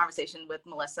 that's what a conversation with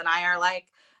Melissa and I are like.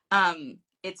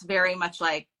 It's very much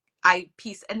like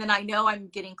and then I know I'm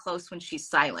getting close when she's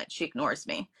silent. She ignores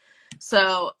me.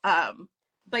 So,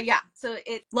 but yeah, so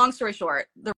long story short,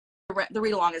 the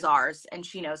read along is ours, and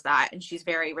she knows that, and she's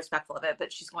very respectful of it,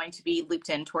 but she's going to be looped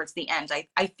in towards the end,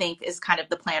 I think is kind of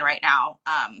the plan right now.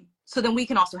 So then we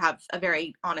can also have a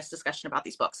very honest discussion about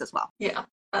these books as well. Yeah,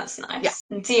 that's nice.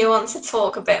 Yeah. Do you want to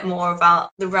talk a bit more about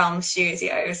the Realm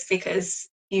Studios, because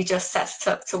you just set it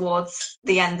up towards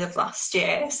the end of last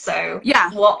year? So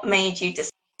yeah, what made you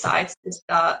decide to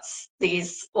start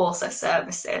these author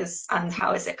services, and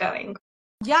how is it going?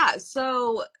 Yeah,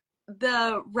 so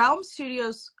the Realm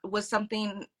Studios was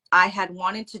something I had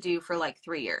wanted to do for like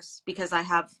 3 years, because I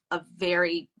have a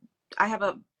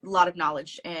lot of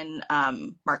knowledge in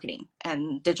marketing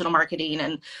and digital marketing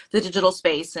and the digital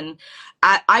space. And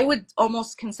I would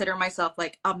almost consider myself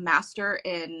like a master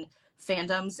in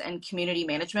fandoms and community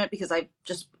management, because I've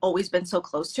just always been so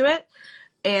close to it.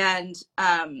 And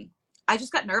I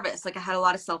just got nervous. Like, I had a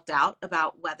lot of self-doubt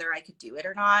about whether I could do it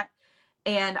or not.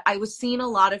 And I was seeing a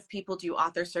lot of people do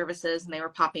author services, and they were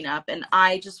popping up. And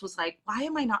I just was like, why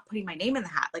am I not putting my name in the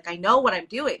hat? Like, I know what I'm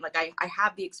doing. Like, I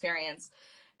have the experience.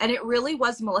 And it really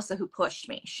was Melissa who pushed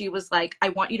me. She was like, I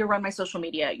want you to run my social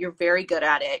media. You're very good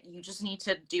at it. You just need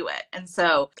to do it. And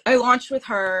so I launched with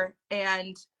her,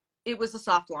 and it was a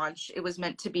soft launch. It was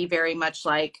meant to be very much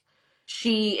like,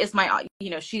 she is my, you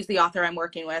know, she's the author I'm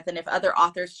working with. And if other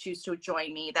authors choose to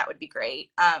join me, that would be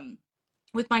great.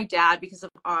 With my dad, because of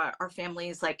our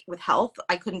family's like with health,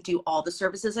 I couldn't do all the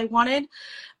services I wanted.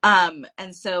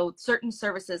 And so certain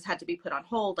services had to be put on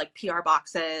hold, like PR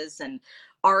boxes and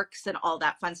ARCs and all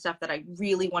that fun stuff that I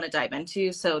really want to dive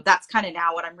into. So that's kind of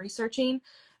now what I'm researching.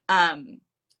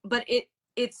 But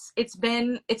it's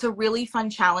a really fun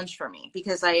challenge for me,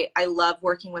 because I love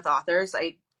working with authors.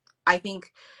 I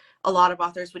think a lot of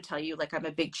authors would tell you, like, I'm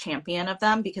a big champion of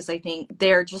them, because I think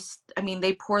they're just, I mean,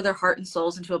 they pour their heart and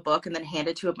souls into a book and then hand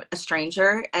it to a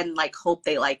stranger and like hope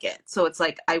they like it. So it's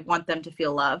like, I want them to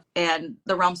feel love, and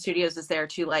the Realm Studios is there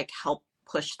to like help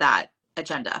push that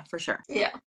agenda for sure.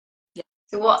 Yeah.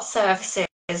 So what services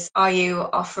are you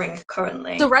offering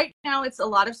currently? So right now it's a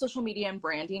lot of social media and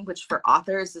branding, which for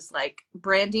authors is like,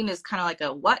 branding is kind of like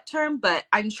a what term, but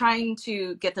I'm trying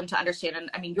to get them to understand. And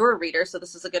I mean, you're a reader, so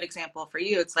this is a good example for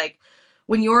you. It's like,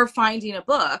 when you're finding a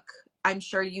book, I'm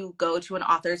sure you go to an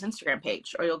author's Instagram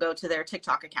page, or you'll go to their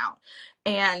TikTok account.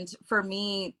 And for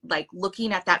me, like,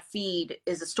 looking at that feed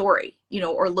is a story, you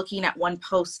know, or looking at one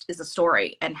post is a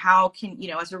story. And how can, you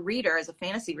know, as a reader, as a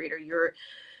fantasy reader, you're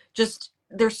just,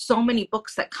 there's so many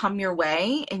books that come your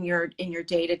way in your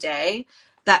day to day.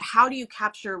 that how do you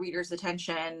capture readers'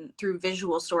 attention through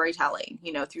visual storytelling,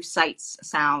 you know, through sights,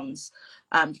 sounds.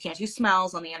 You can't do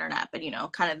smells on the internet, but, you know,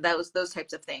 kind of those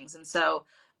types of things. And so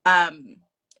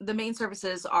the main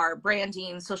services are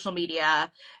branding, social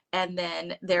media, and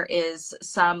then there is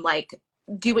some like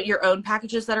do it your own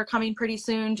packages that are coming pretty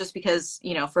soon, just because,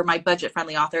 you know, for my budget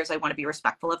friendly authors, I want to be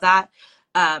respectful of that.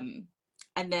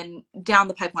 And then down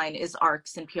the pipeline is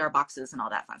arcs and PR boxes and all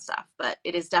that fun stuff. But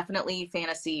it is definitely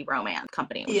fantasy romance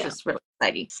company, which is really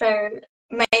exciting. So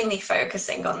mainly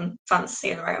focusing on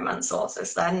fantasy and romance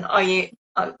authors then,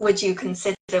 would you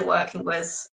consider working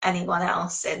with anyone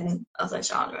else in other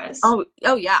genres? Oh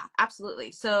yeah,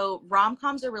 absolutely. So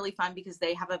rom-coms are really fun because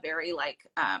they have a very like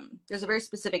there's a very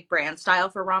specific brand style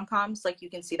for rom-coms. Like you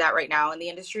can see that right now in the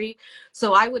industry.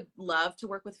 So I would love to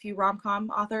work with a few rom-com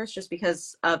authors just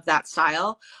because of that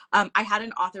style. I had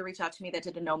an author reach out to me that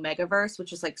did a Omegaverse,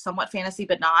 which is like somewhat fantasy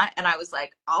but not, and I was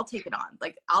like, I'll take it on.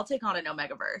 Like I'll take on an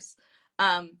Omegaverse.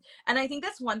 And I think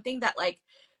that's one thing that like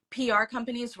PR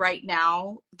companies right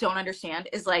now don't understand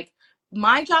is like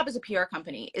my job as a PR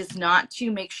company is not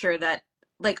to make sure that,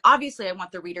 like, obviously I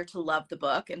want the reader to love the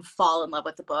book and fall in love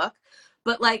with the book,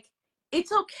 but like,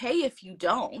 it's okay if you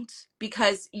don't,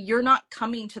 because you're not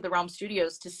coming to the Realm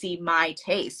Studios to see my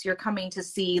taste. You're coming to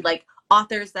see like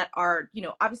authors that are, you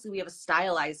know, obviously we have a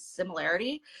stylized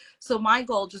similarity. So my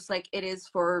goal, just like it is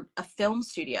for a film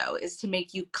studio, is to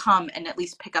make you come and at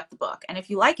least pick up the book. And if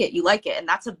you like it, you like it. And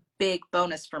that's a big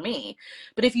bonus for me.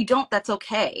 But if you don't, that's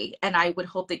okay. And I would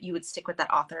hope that you would stick with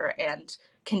that author and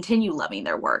continue loving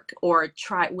their work, or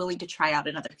willing to try out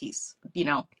another piece. You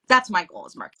know, that's my goal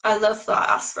as marketing. I love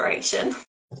that aspiration.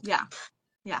 Yeah.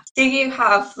 Do you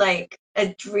have like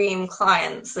a dream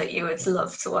clients that you would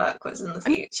love to work with in the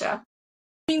future?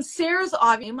 I mean, Sarah's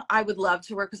audience, I would love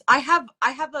to work with. I have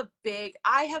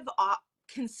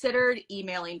considered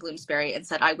emailing Bloomsbury and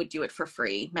said I would do it for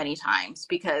free many times,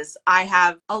 because I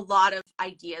have a lot of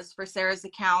ideas for Sarah's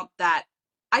account that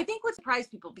I think would surprise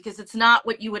people, because it's not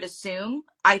what you would assume.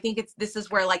 I think this is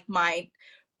where like my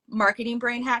marketing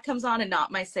brain hat comes on and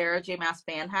not my Sarah J. Maas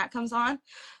fan hat comes on.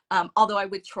 Although I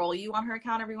would troll you on her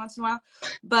account every once in a while,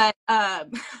 but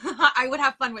I would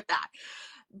have fun with that.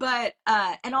 But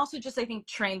and also just I think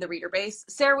train the reader base.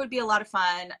 Sarah would be a lot of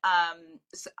fun.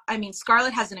 I mean,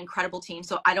 Scarlett has an incredible team,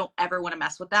 so I don't ever want to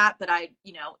mess with that. But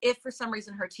you know, if for some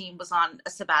reason her team was on a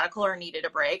sabbatical or needed a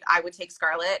break, I would take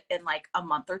Scarlett in like a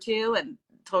month or two and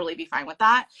totally be fine with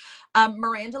that.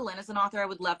 Miranda Lynn is an author I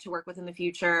would love to work with in the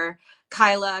future.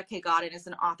 Kyla K. Godin is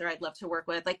an author I'd love to work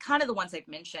with, like kind of the ones I've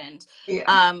mentioned.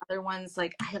 Yeah. Other ones,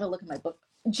 like I gotta look at my book.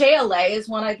 JLA is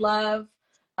one I'd love.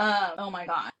 Oh my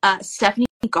god. Stephanie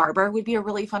Garber would be a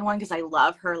really fun one, because I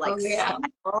love her like style.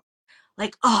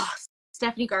 Like, oh,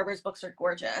 Stephanie Garber's books are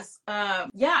gorgeous.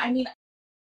 Yeah, I mean,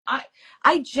 I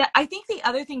think the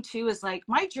other thing too is like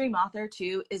my dream author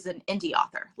too is an indie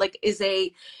author, like is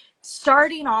a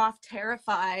starting off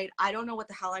terrified, I don't know what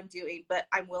the hell I'm doing, but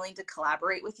I'm willing to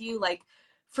collaborate with you. Like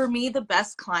for me, the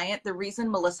best client, the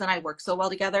reason Melissa and I work so well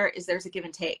together is there's a give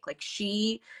and take. Like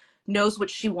she knows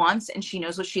what she wants and she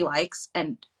knows what she likes,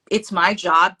 and it's my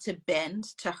job to bend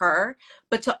to her,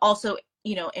 but to also,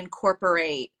 you know,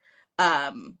 incorporate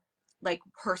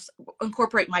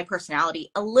incorporate my personality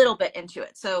a little bit into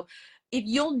it. So if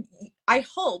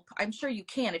I'm sure you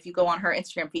can, if you go on her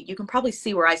Instagram feed, you can probably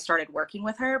see where I started working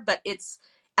with her, but it's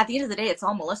at the end of the day, it's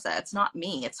all Melissa. It's not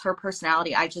me. It's her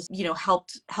personality. I just, you know,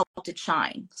 helped it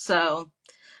shine. So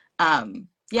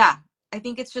yeah, I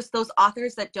think it's just those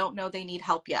authors that don't know they need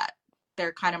help yet.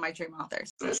 They're kind of my dream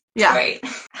authors. Yeah. Great.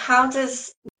 How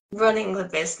does running the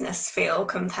business feel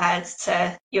compared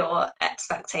to your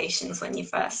expectations when you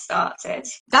first started?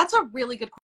 That's a really good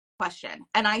question.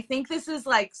 And I think this is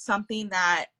like something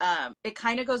that it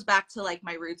kind of goes back to like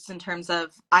my roots in terms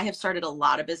of I have started a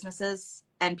lot of businesses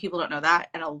and people don't know that,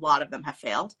 and a lot of them have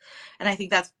failed. And I think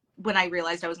that's when I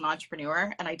realized I was an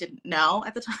entrepreneur, and I didn't know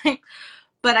at the time.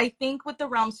 But I think with the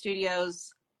Realm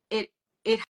Studios, it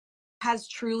has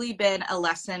truly been a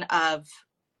lesson of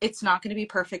it's not going to be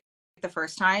perfect the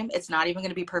first time. It's not even going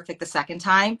to be perfect the second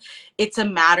time. It's a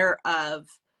matter of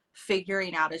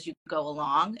figuring out as you go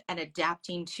along and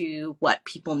adapting to what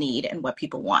people need and what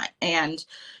people want. And,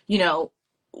 you know,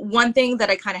 one thing that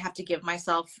I kind of have to give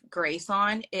myself grace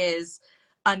on is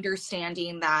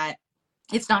understanding that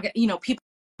it's not, you know, people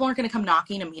aren't going to come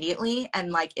knocking immediately,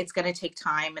 and like it's going to take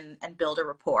time and build a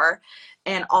rapport.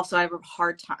 And also I have a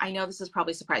hard time, I know this is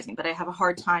probably surprising, but I have a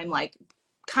hard time like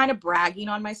kind of bragging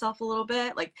on myself a little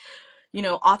bit. Like, you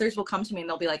know, authors will come to me and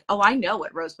they'll be like, oh, I know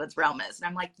what Rosebud's Realm is. And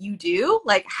I'm like, you do?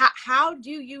 Like, how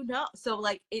do you know? So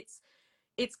like, it's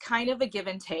kind of a give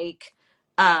and take.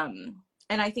 And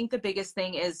And I think the biggest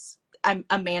thing is,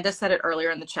 Amanda said it earlier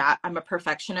in the chat, I'm a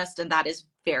perfectionist, and that is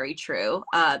very true.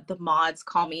 The mods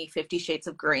call me 50 Shades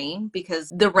of Green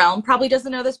because the realm probably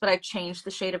doesn't know this, but I've changed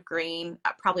the shade of green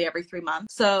probably every 3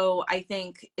 months. So I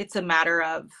think it's a matter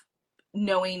of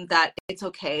knowing that it's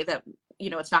okay that,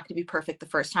 it's not going to be perfect the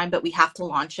first time, but we have to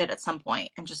launch it at some point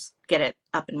and just get it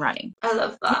up and running. I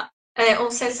love that. And it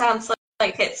also sounds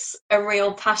like it's a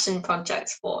real passion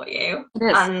project for you. It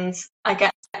is. And I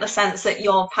get the sense that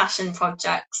your passion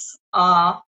projects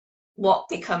are what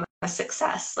become a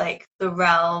success, like the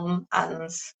realm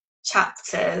and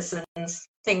chapters and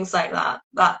things like that.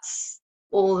 That's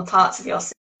all the parts of your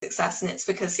success, and it's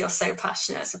because you're so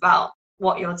passionate about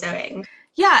what you're doing.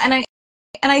 Yeah, and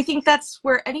I think that's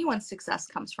where anyone's success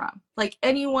comes from. Like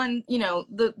anyone,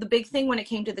 the big thing when it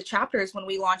came to the chapters, when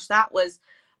we launched that, was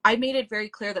I made it very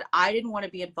clear that I didn't want to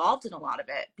be involved in a lot of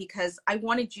it because I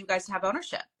wanted you guys to have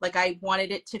ownership. Like I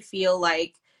wanted it to feel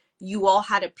like you all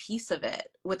had a piece of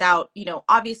it without,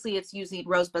 obviously it's using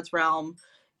Rosebud's Realm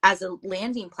as a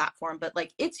landing platform, but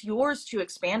like it's yours to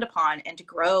expand upon and to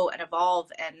grow and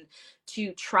evolve and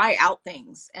to try out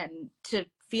things and to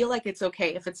feel like it's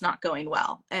okay if it's not going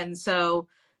well. And so,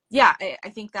 yeah, I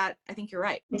think you're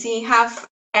right. Do you have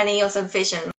any other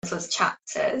visions with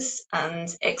chapters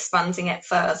and expanding it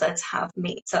further to have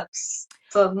meetups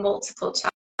for multiple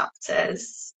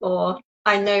chapters? Or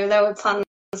I know there were plans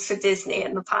for Disney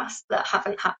in the past that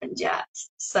haven't happened yet.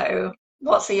 So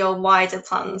what are your wider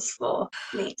plans for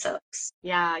meetups?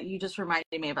 Yeah, you just reminded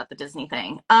me about the Disney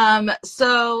thing.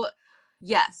 So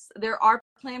yes, there are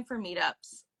planned for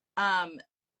meetups.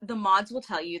 The mods will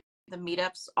tell you the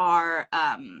meetups are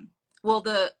well,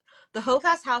 the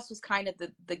Hofast house was kind of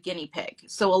the guinea pig.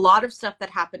 So a lot of stuff that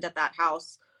happened at that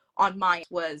house on mine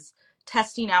was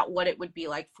testing out what it would be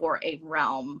like for a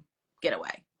realm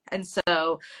getaway. And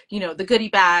so, the goodie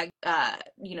bag,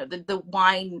 the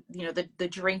wine, the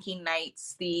drinking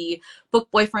nights, the book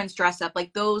boyfriends dress up,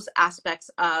 like those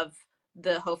aspects of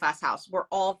the Hofast house were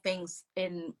all things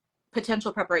in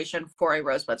potential preparation for a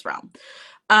Rosebud's Realm.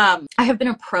 I have been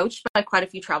approached by quite a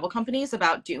few travel companies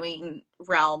about doing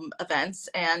realm events,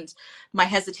 and my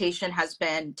hesitation has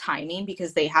been timing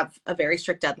because they have a very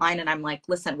strict deadline. And I'm like,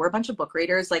 listen, we're a bunch of book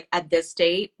readers. Like at this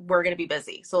date, we're going to be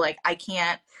busy. So like, I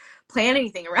can't plan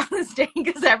anything around this date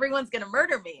because everyone's going to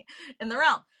murder me in the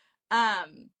realm.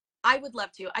 I would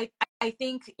love to. I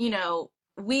think,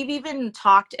 we've even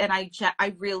talked, and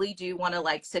I really do want to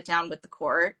like sit down with the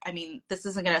court. I mean, this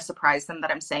isn't going to surprise them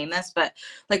that I'm saying this, but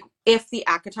like if the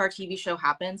ACOTAR TV show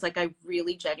happens, like I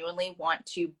really genuinely want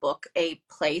to book a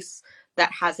place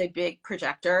that has a big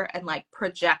projector and like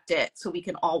project it so we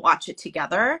can all watch it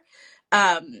together,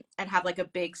 and have like a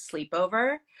big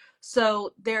sleepover.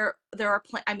 So there are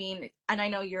I mean, and I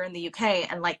know you're in the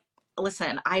UK, and like,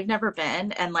 listen, I've never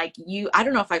been, and like I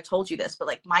don't know if I've told you this, but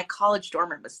like my college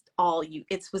dorm room was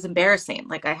it was embarrassing.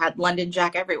 Like I had London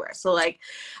Jack everywhere. So like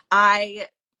I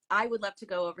would love to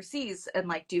go overseas and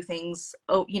like do things,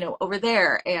 over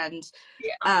there. And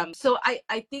so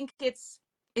I think it's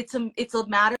a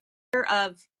matter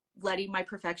of letting my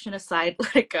perfection aside,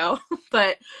 let it go.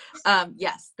 But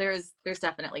yes, there's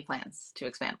definitely plans to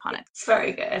expand upon it. It's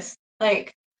very good.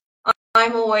 Like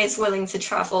I'm always willing to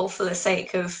travel for the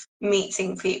sake of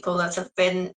meeting people that I've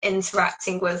been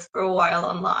interacting with for a while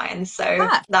online. So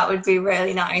that would be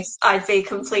really nice. I'd be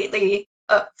completely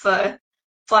up for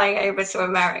flying over to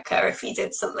America if you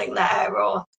did something there,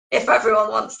 or if everyone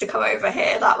wants to come over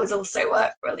here, that would also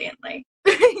work brilliantly.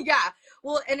 Yeah.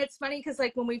 Well, and it's funny because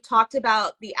like when we talked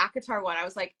about the ACOTAR one, I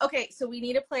was like, okay, so we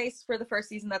need a place for the first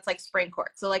season that's like spring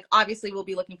court. So like obviously we'll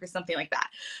be looking for something like that.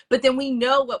 But then we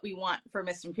know what we want for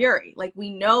Mist and Fury. Like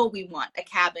we know we want a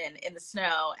cabin in the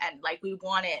snow, and like we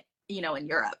want it, in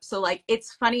Europe. So like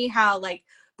it's funny how like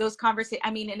those conversations,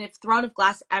 I mean, and if Throne of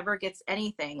Glass ever gets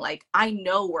anything, like I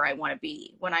know where I want to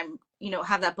be when I'm,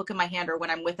 have that book in my hand or when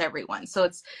I'm with everyone. So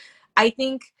I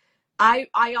think I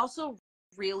also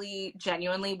really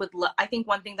genuinely I think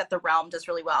one thing that the realm does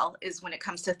really well is when it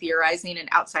comes to theorizing and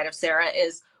outside of Sarah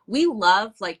is we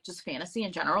love like just fantasy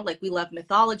in general. Like we love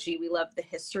mythology, we love the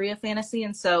history of fantasy.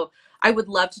 And so I would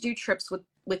love to do trips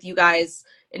with you guys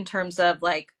in terms of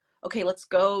like, okay, let's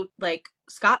go like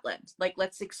Scotland, like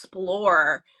let's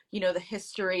explore, the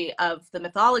history of the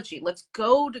mythology. Let's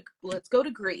go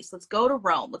to Greece. Let's go to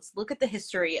Rome. Let's look at the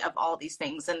history of all these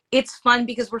things. And it's fun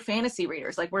because we're fantasy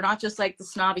readers. Like we're not just like the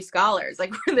snobby scholars.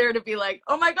 Like we're there to be like,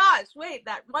 oh my gosh, wait,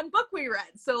 that one book we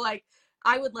read. So like,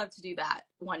 I would love to do that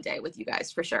one day with you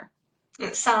guys for sure.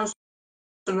 It sounds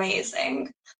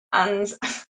amazing. And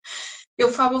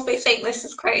You'll probably think this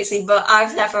is crazy, but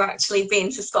I've never actually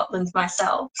been to Scotland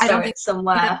myself, so it's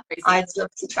somewhere I'd love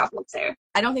to travel to.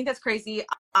 I don't think that's crazy.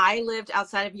 I lived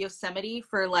outside of Yosemite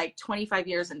for like 25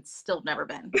 years and still never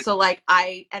been. So like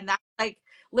and that like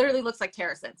literally looks like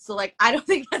terracing. So like I don't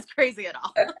think that's crazy at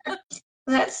all.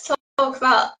 Let's talk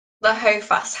about the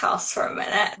Hofast house for a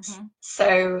minute. Mm-hmm.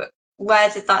 So where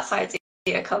did that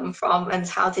idea come from, and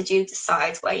how did you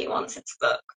decide where you wanted to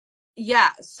book? Yeah,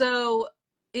 so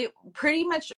it pretty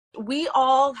much, we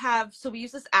all have, so we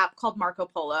use this app called Marco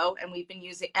Polo, and we've been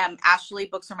using, Ashley,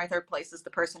 Books Are My Third Place, is the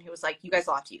person who was like, you guys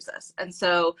all have to use this. And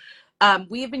so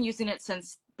we have been using it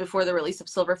since before the release of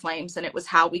Silver Flames, and it was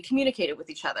how we communicated with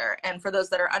each other. And for those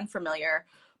that are unfamiliar,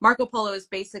 Marco Polo is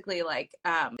basically like,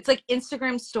 it's like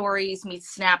Instagram stories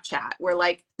meets Snapchat, where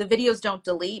like the videos don't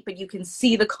delete, but you can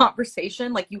see the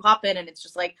conversation. Like you hop in and it's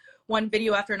just like one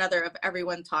video after another of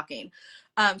everyone talking.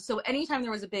 So anytime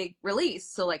there was a big release,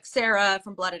 so like Sarah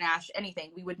from Blood and Ash,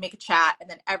 anything, we would make a chat and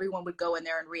then everyone would go in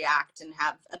there and react and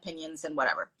have opinions and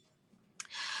whatever.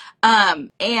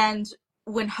 And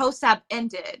when HOSAB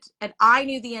ended, and I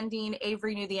knew the ending,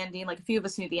 Avery knew the ending, like a few of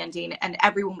us knew the ending, and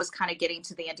everyone was kind of getting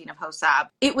to the ending of HOSAB.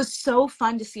 It was so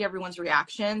fun to see everyone's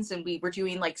reactions, and we were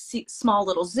doing like small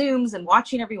little Zooms and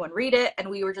watching everyone read it, and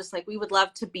we were just like, we would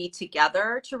love to be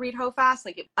together to read HOFAST.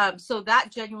 So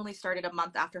that genuinely started a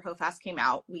month after HOFAST came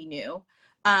out, we knew.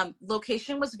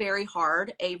 Location was very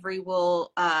hard. Avery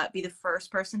will be the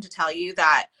first person to tell you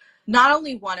that not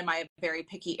only one, am I a very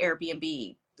picky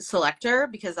Airbnb selector,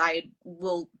 because I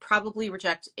will probably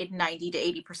reject 90 to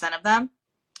 80% of them,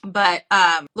 but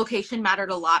location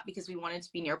mattered a lot because we wanted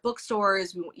to be near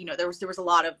bookstores. There was a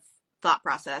lot of thought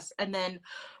process. And then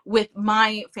with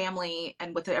my family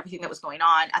and with everything that was going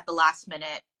on, at the last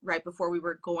minute, right before we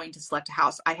were going to select a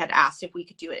house, I had asked if we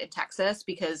could do it in Texas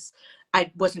because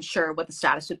I wasn't sure what the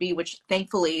status would be, which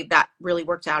thankfully that really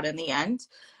worked out in the end.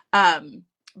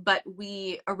 But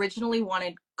we originally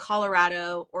wanted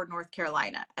Colorado or North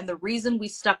Carolina. And the reason we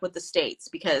stuck with the States,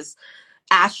 because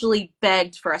Ashley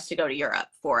begged for us to go to Europe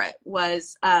for it,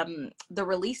 was the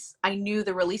release. I knew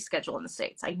the release schedule in the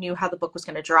States. I knew how the book was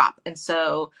going to drop. And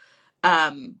so,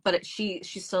 she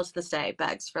still to this day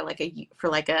begs for like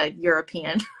a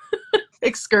European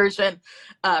excursion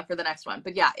for the next one.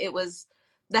 But yeah, it was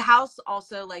the house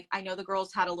also, like, I know the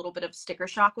girls had a little bit of sticker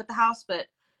shock with the house, but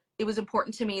it was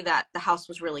important to me that the house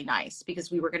was really nice because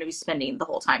we were going to be spending the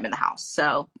whole time in the house.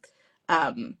 So,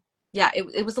 yeah,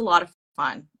 it was a lot of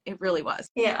fun. It really was.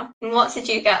 Yeah. And what did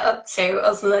you get up to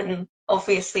other than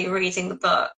obviously reading the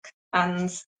book?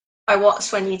 And I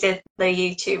watched when you did the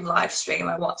YouTube live stream,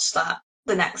 I watched that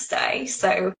the next day.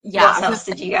 So yeah, what else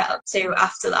did you get up to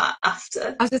after that,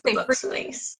 after the book's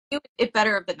release? It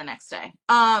better have been the next day.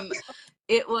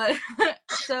 It was,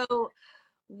 so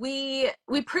we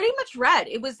pretty much read.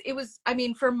 It was, I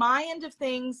mean, for my end of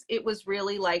things, it was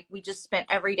really like, we just spent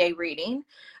every day reading.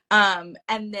 And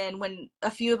then when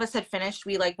a few of us had finished,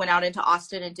 we like went out into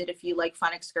Austin and did a few like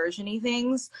fun excursion-y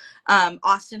things.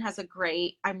 Austin has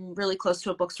I'm really close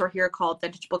to a bookstore here called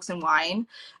Vintage Books and Wine.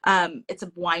 It's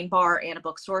a wine bar and a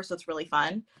bookstore, so it's really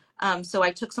fun. So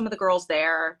I took some of the girls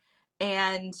there,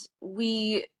 and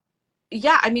we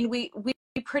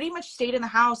pretty much stayed in the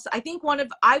house. I think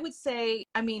I would say,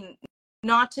 I mean,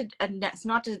 not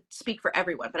to speak for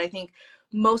everyone, but I think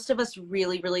most of us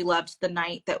really, really loved the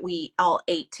night that we all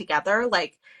ate together.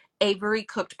 Like Avery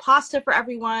cooked pasta for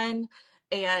everyone,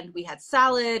 and we had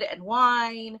salad and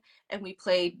wine, and we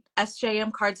played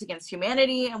SJM Cards Against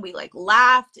Humanity, and we like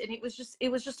laughed, and it was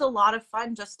just a lot of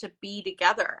fun just to be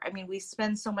together. I mean, we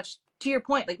spend so much, to your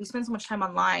point, like we spend so much time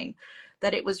online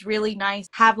that it was really nice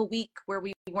to have a week where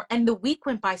we were, and the week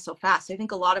went by so fast. I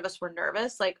think a lot of us were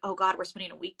nervous, like, oh God, we're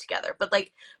spending a week together. But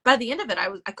like by the end of it,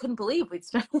 I couldn't believe we'd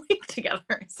spent a week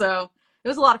together. So it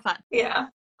was a lot of fun. Yeah.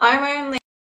 I'm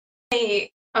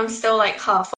still like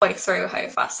halfway through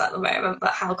HOFAST at the moment,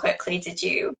 but how quickly did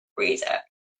you read it?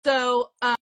 So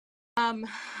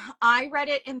I read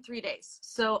it in 3 days.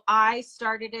 So I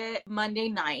started it Monday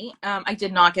night. I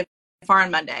did not get far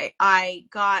on Monday. I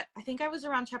think I was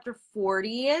around chapter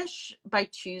 40-ish by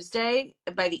Tuesday,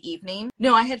 by the evening.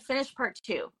 No, I had finished part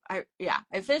 2. I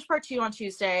finished part 2 on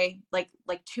Tuesday, like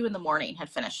 2 in the morning had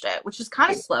finished it, which is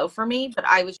kind of slow for me, but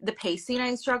the pacing,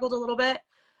 I struggled a little bit,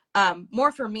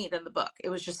 more for me than the book. It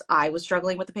was just, I was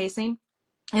struggling with the pacing.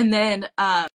 And then,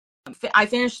 I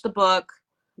finished the book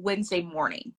Wednesday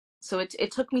morning. So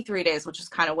it took me 3 days, which is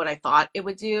kind of what I thought it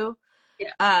would do.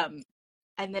 Yeah.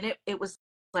 And then it was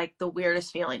like the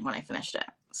weirdest feeling when I finished it.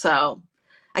 So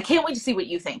I can't wait to see what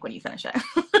you think when you finish it.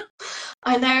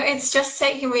 I know, it's just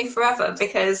taking me forever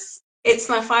because it's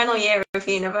my final year of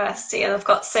university and I've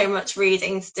got so much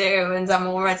reading to do and I'm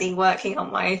already working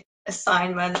on my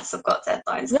assignments. I've got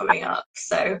deadlines coming up.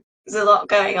 So there's a lot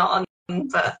going on,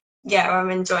 but yeah, I'm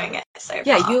enjoying it so far.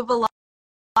 Yeah, you have a lot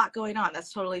going on.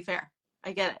 That's totally fair.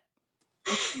 I get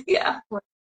it. Yeah.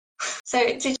 So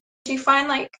did you find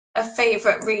like a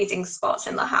favorite reading spot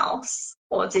in the house,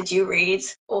 or did you read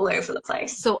all over the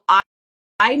place? So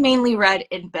I mainly read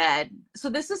in bed. So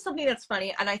this is something that's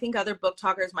funny, and I think other book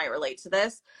talkers might relate to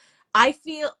this. I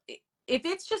feel if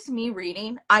it's just me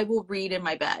reading, I will read in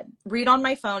my bed, read on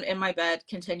my phone in my bed,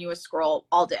 continuous scroll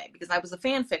all day, because I was a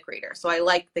fanfic reader. So I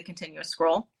like the continuous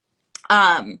scroll.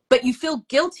 But you feel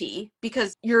guilty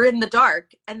because you're in the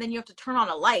dark and then you have to turn on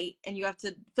a light and you have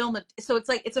to film it. So it's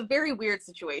like, it's a very weird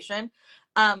situation.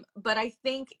 But I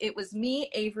think it was me,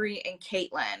 Avery, and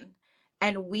Caitlin,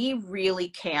 and we really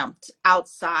camped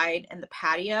outside in the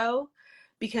patio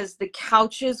because the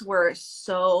couches were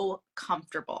so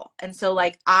comfortable. And so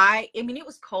like, I mean, it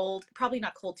was cold, probably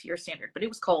not cold to your standard, but it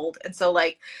was cold. And so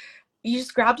like, you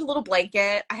just grabbed a little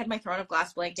blanket. I had my Throne of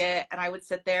Glass blanket and I would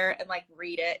sit there and like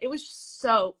read it. It was just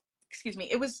so, excuse me,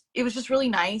 it was just really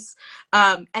nice.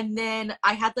 And then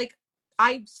I had like,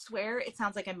 I swear it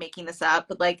sounds like I'm making this up,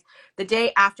 but like the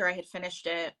day after I had finished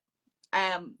it,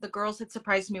 the girls had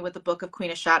surprised me with the book of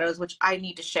Queen of Shadows, which I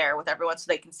need to share with everyone so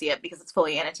they can see it because it's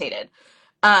fully annotated.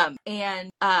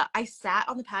 I sat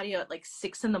on the patio at like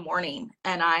 6 a.m.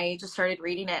 and I just started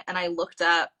reading it and I looked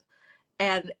up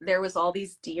and there was all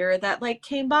these deer that like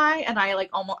came by and I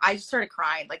like almost, I just started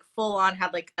crying, like full on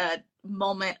had like a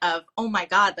moment of, oh my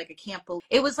God, like I can't believe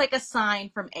it was like a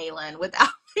sign from Aelin without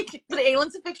like, but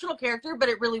Aelin's a fictional character, but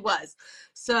it really was.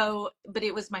 So, but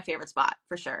it was my favorite spot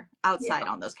for sure, outside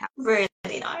on those couches.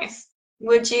 Really nice.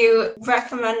 Would you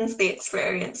recommend the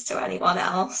experience to anyone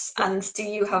else? And do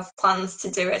you have plans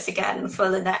to do it again for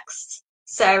the next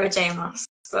Sarah J. Maas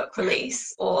book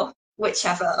release or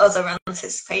whichever other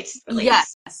anticipated release?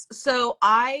 Yes. So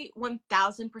I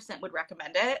 1000% would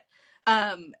recommend it.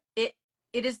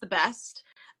 It is the best.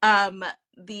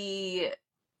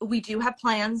 We do have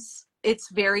plans. It's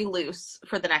very loose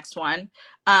for the next one.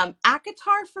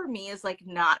 ACOTAR for me is like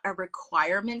not a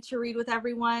requirement to read with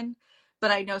everyone, but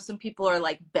I know some people are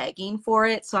like begging for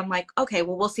it. So I'm like, okay,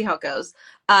 well, we'll see how it goes.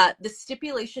 The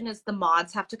stipulation is the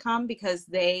mods have to come because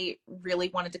they really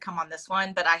wanted to come on this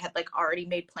one, but I had like already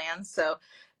made plans. So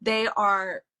they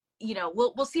are, you know,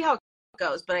 we'll see how it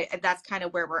goes, but that's kind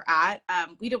of where we're at.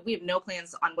 We have no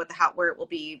plans on where it will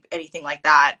be, anything like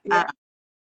that. Yeah.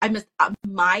 I missed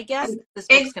my guess. This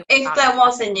if there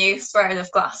was a new Throne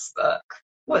of Glass book,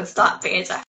 would that be a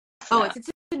definite? Oh, if it's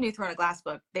a new Throne of Glass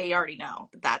book, they already know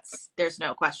there's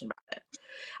no question about it.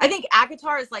 I think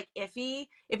ACOTAR is like iffy.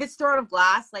 If it's Throne of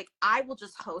Glass, like I will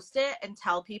just host it and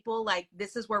tell people like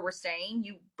this is where we're staying.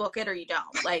 You book it or you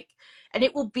don't. Like, and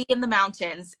it will be in the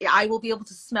mountains. I will be able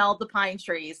to smell the pine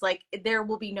trees. Like there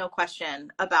will be no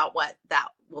question about what that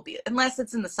will be, unless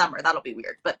it's in the summer. That'll be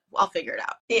weird, but I'll figure it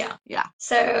out. Yeah.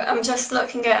 So I'm just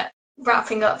looking at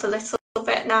wrapping up a little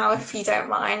bit now, if you don't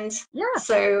mind. Yeah.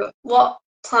 So what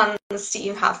plans do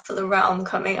you have for the realm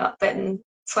coming up in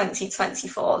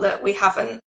 2024 that we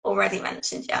haven't already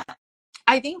mentioned yet?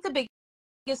 I think the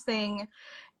biggest thing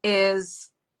is,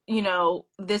 you know,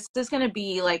 this is going to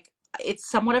be like, it's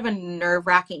somewhat of a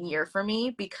nerve-wracking year for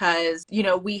me because, you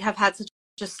know, we have had such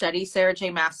a steady Sarah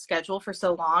J. Maas schedule for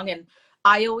so long. And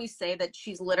I always say that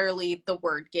she's literally the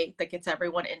word gate that gets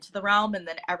everyone into the realm and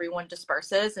then everyone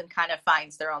disperses and kind of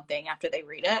finds their own thing after they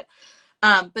read it.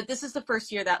 But this is the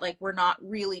first year that like we're not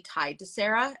really tied to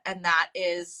Sarah, and that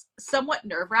is somewhat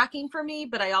nerve-wracking for me,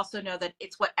 but I also know that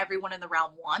it's what everyone in the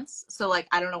realm wants. So like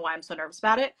I don't know why I'm so nervous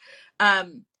about it.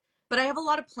 But I have a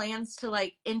lot of plans to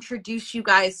like introduce you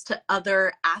guys to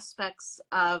other aspects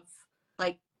of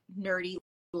like nerdy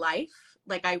life.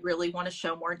 Like I really want to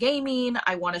show more gaming.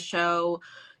 I want to show,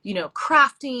 you know,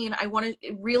 crafting. I want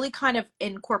to really kind of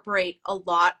incorporate a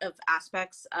lot of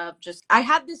aspects of just, I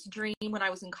had this dream when I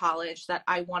was in college that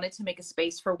I wanted to make a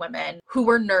space for women who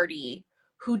were nerdy,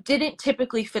 who didn't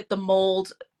typically fit the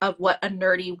mold of what a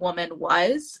nerdy woman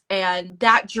was. And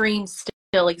that dream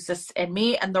still exists in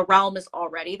me, and the realm is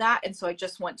already that. And so I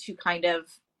just want to kind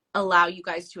of allow you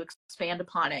guys to expand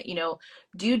upon it, you know,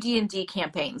 do D&D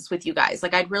campaigns with you guys.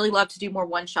 Like I'd really love to do more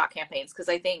one-shot campaigns because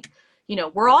I think, you know,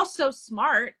 we're all so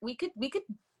smart. We could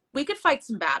fight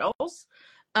some battles,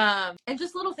 and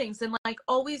just little things, and like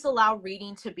always allow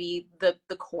reading to be the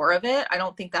core of it. I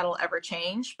don't think that'll ever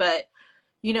change, but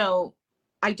you know,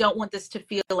 I don't want this to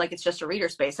feel like it's just a reader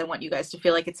space. I want you guys to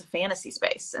feel like it's a fantasy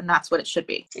space, and that's what it should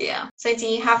be. Yeah. So do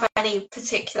you have any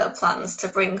particular plans to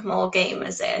bring more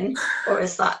gamers in, or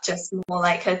is that just more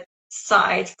like a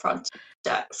side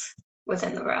projects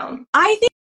within the realm? I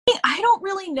don't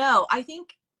really know. I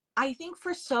think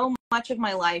for so much of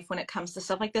my life when it comes to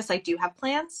stuff like this, I do have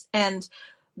plans, and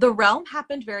the realm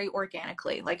happened very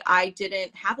organically. Like I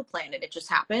didn't have a plan and it just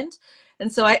happened.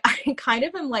 And so I kind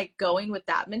of am like going with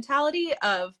that mentality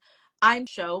of I'm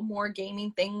show more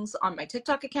gaming things on my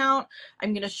TikTok account.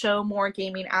 I'm going to show more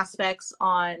gaming aspects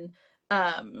on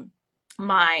my,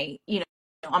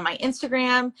 on my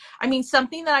Instagram. I mean,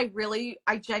 something that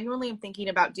I genuinely am thinking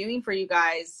about doing for you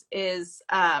guys is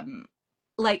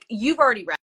like you've already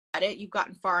read it. You've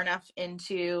gotten far enough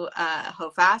into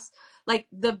HOFAS. Like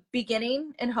the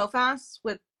beginning in HOFAS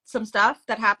with some stuff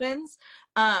that happens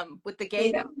with the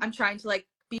game. Yeah. I'm trying to like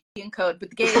be in code with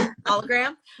the game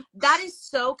hologram. That is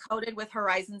so coded with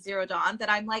Horizon Zero Dawn that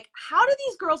I'm like, how do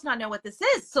these girls not know what this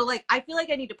is? So like, I feel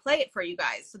like I need to play it for you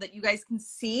guys so that you guys can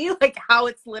see like how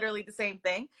it's literally the same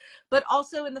thing, but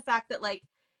also in the fact that like,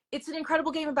 it's an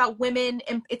incredible game about women,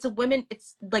 and it's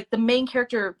like the main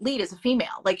character lead is a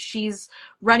female. Like she's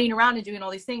running around and doing all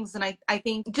these things. And I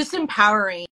think just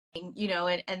empowering,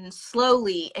 and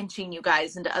slowly inching you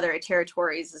guys into other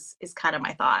territories is kind of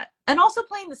my thought. And also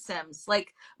playing The Sims.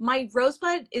 Like my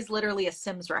Rosebud is literally a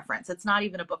Sims reference. It's not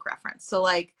even a book reference. So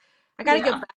like, I gotta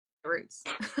go back to the roots.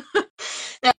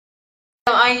 No,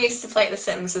 I used to play The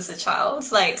Sims as a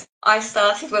child. Like I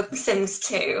started with The Sims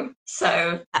 2.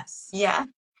 So yes. Yeah.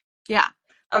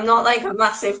 I'm not like a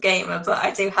massive gamer, but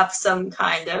I do have some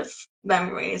kind of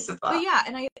memories of that. But yeah,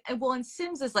 and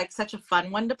Sims is like such a fun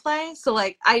one to play. So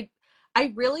like I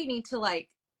really need to like,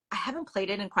 I haven't played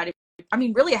it in I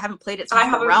haven't played it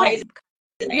since the realm.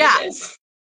 Yeah.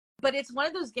 But it's one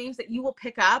of those games that you will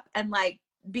pick up and like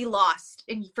be lost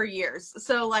for years.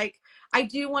 So like I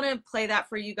do want to play that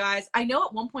for you guys. I know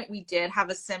at one point we did have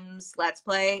a Sims Let's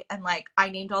Play, and like I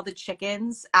named all the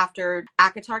chickens after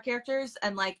Akatar characters,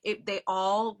 and like they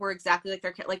all were exactly like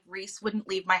their kid. Like Reese wouldn't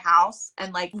leave my house,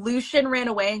 and like Lucian ran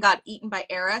away and got eaten by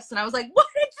Eris, and I was like, what?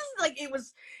 It just like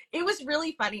it was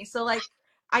really funny. So like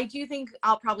I do think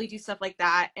I'll probably do stuff like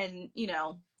that, and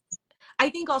I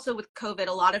think also with COVID,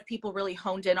 a lot of people really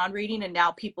honed in on reading, and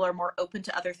now people are more open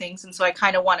to other things. And so I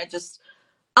kind of want to just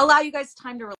allow you guys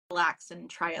time to relax and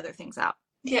try other things out.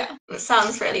 Yeah, it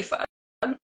sounds really fun.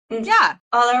 Yeah.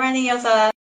 Are there any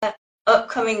other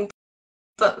upcoming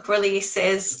book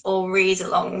releases or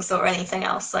read-alongs or anything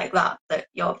else like that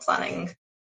you're planning?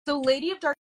 So Lady of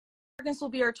Darkness will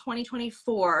be our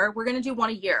 2024. We're going to do one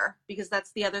a year because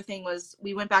that's the other thing was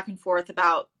we went back and forth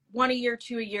about one a year,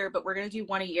 two a year, but we're going to do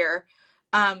one a year.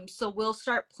 So we'll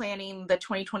start planning the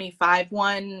 2025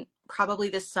 one probably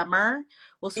this summer.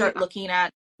 We'll start looking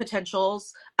at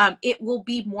potentials. It will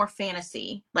be more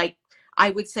fantasy. Like I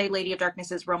would say Lady of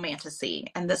Darkness is romantasy,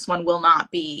 and this one will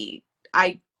not be.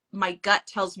 My gut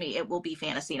tells me it will be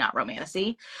fantasy, not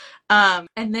romantasy. And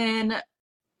then,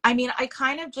 I mean, I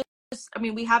kind of just,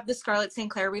 we have the Scarlet St.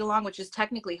 Clair read along, which is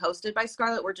technically hosted by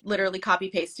Scarlet. We're just literally copy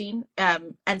pasting.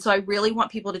 And so I really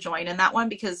want people to join in that one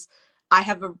because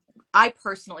I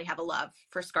personally have a love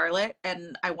for Scarlet,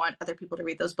 and I want other people to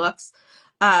read those books.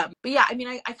 But yeah,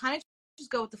 I kind of just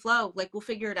go with the flow. Like we'll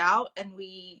figure it out. And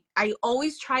I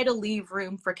always try to leave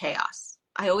room for chaos.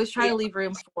 I always try to leave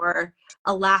room for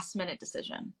a last minute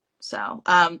decision. So,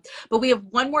 but we have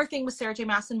one more thing with Sarah J.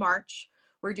 Maas in March.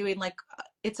 We're doing like,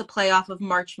 it's a playoff of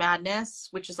March Madness,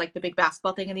 which is like the big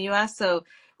basketball thing in the US. So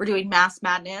we're doing Mass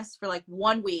Madness for like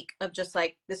 1 week of just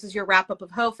like, this is your wrap up of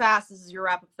HOFAS. This is your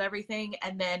wrap up of everything.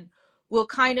 And then we'll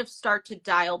kind of start to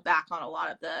dial back on a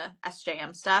lot of the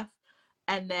SJM stuff.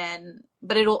 And then,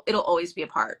 but it'll always be a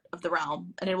part of the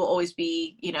realm, and it will always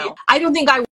be, I don't think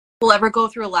I will ever go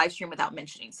through a live stream without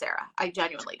mentioning Sarah. I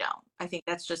genuinely don't. I think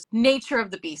that's just nature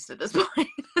of the beast at this point.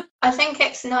 I think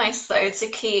it's nice though to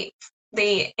keep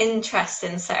the interest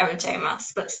in Sarah J.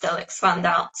 Maas, but still expand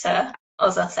out to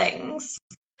other things.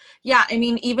 Yeah,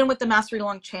 even with the Mass Read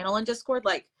Along channel in Discord,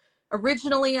 like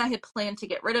originally I had planned to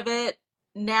get rid of it.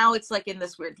 Now it's like in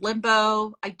this weird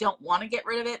limbo. I don't want to get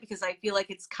rid of it because I feel like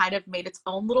it's kind of made its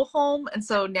own little home. And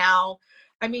so now,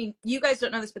 you guys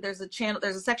don't know this, but there's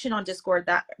a section on Discord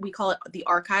that we call it the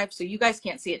archive. So you guys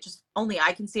can't see it, just only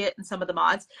I can see it and some of the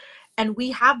mods. And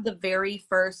we have the very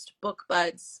first Book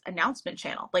Buds announcement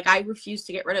channel. Like I refuse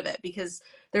to get rid of it because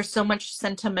there's so much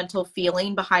sentimental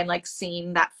feeling behind like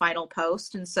seeing that final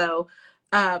post. And so,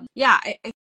 yeah,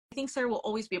 I think Sarah will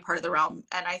always be a part of the realm.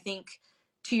 And I think,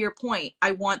 to your point,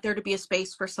 I want there to be a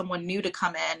space for someone new to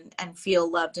come in and feel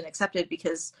loved and accepted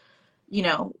because,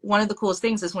 one of the coolest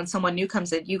things is when someone new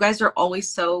comes in, you guys are always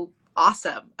so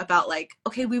awesome about like,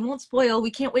 okay, we won't spoil.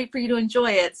 We can't wait for you to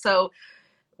enjoy it. So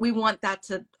we want that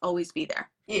to always be there.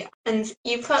 Yeah. And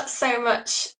you put so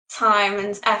much time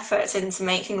and effort into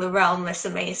making the realm this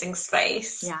amazing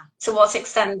space. Yeah. To what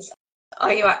extent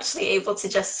are you actually able to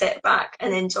just sit back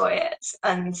and enjoy it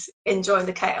and enjoy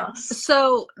the chaos?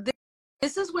 So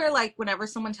this is where, like, whenever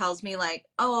someone tells me like,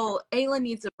 oh, Aylin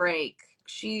needs a break,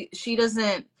 she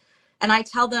doesn't, and I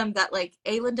tell them that like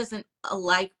Aylin doesn't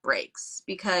like breaks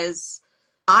because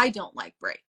I don't like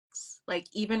breaks. Like,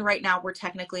 even right now we're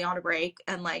technically on a break,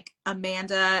 and like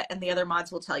Amanda and the other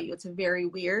mods will tell you it's very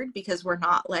weird because we're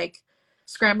not like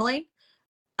scrambling.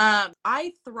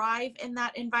 I thrive in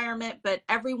that environment, but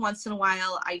every once in a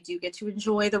while I do get to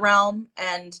enjoy the realm.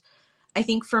 And I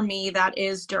think for me, that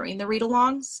is during the read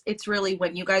alongs. It's really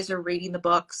when you guys are reading the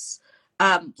books.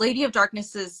 Lady of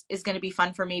Darkness is going to be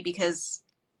fun for me because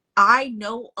I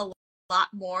know a lot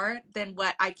more than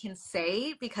what I can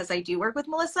say because I do work with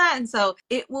Melissa. And so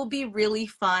it will be really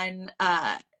fun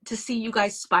to see you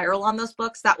guys spiral on those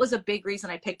books. That was a big reason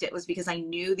I picked it, was because I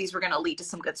knew these were going to lead to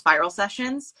some good spiral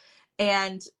sessions.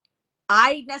 And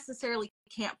I necessarily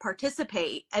can't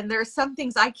participate, and there's some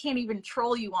things I can't even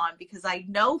troll you on because I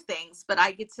know things, but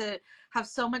I get to have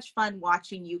so much fun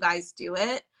watching you guys do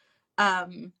it.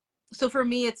 So for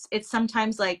me, it's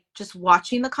sometimes like just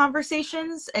watching the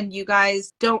conversations, and you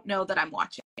guys don't know that I'm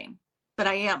watching, but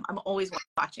I am. I'm always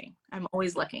watching. I'm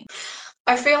always looking.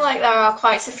 I feel like there are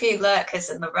quite a few lurkers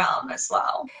in the realm as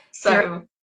well. So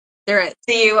there is.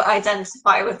 Do you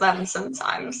identify with them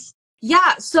sometimes?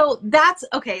 Yeah, so that's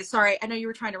okay. Sorry, I know you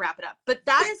were trying to wrap it up, but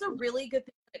that is a really good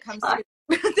thing when it comes to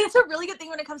that's a really good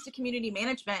thing when it comes to community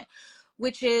management,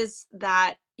 which is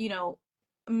that,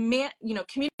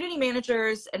 community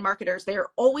managers and marketers, they are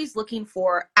always looking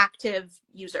for active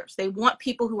users. They want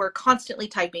people who are constantly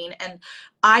typing, and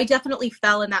I definitely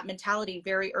fell in that mentality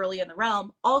very early in the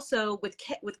realm. Also, with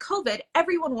COVID,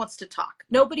 everyone wants to talk.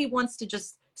 Nobody wants to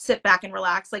just sit back and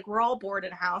relax. Like, we're all bored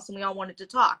in a house and we all wanted to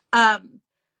talk.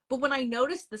 But when I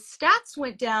noticed the stats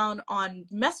went down on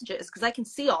messages, because I can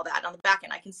see all that on the back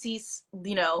end, I can see,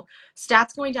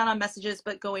 stats going down on messages,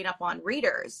 but going up on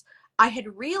readers. I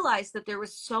had realized that there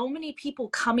was so many people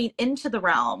coming into the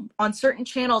realm on certain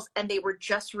channels, and they were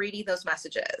just reading those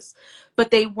messages,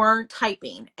 but they weren't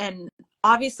typing. And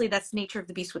obviously that's the nature of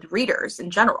the beast with readers in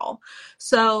general.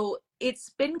 So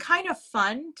it's been kind of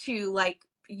fun to, like,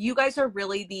 you guys are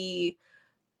really the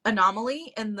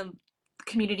anomaly in the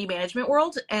community management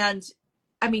world. And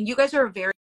I mean, you guys are a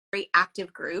very, very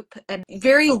active group and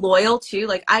very loyal too.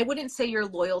 Like, I wouldn't say you're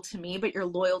loyal to me, but you're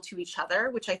loyal to each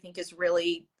other, which I think is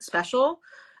really special.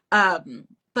 But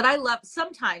I love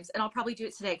sometimes, and I'll probably do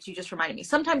it today because you just reminded me,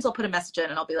 sometimes I'll put a message in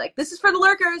and I'll be like, this is for the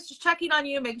lurkers, just checking on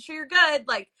you, making sure you're good.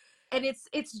 Like, and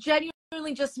it's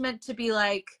genuinely just meant to be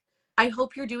like, I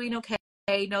hope you're doing okay.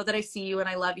 Know that I see you and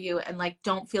I love you, and like,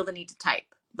 don't feel the need to type.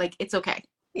 Like, it's okay.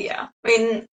 Yeah, I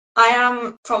mean, I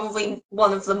am probably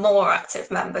one of the more active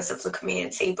members of the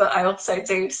community, but I also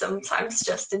do sometimes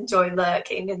just enjoy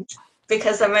lurking. And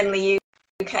because I'm in the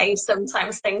UK,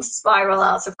 sometimes things spiral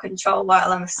out of control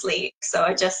while I'm asleep. So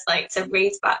I just like to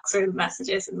read back through the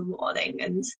messages in the morning,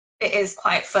 and it is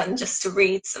quite fun just to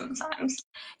read sometimes.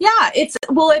 Yeah,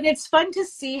 and it's fun to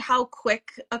see how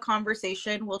quick a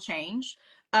conversation will change.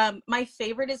 My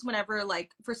favorite is whenever,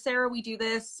 like, for Sarah, we do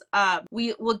this.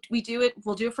 We'll do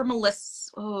it for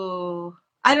Melissa. Oh,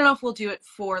 I don't know if we'll do it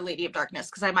for Lady of Darkness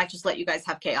because I might just let you guys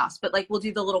have chaos. But like, we'll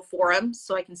do the little forums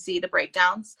so I can see the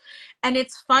breakdowns, and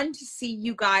it's fun to see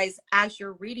you guys as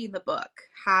you're reading the book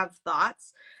have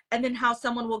thoughts, and then how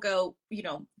someone will go,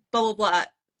 blah blah blah,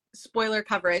 spoiler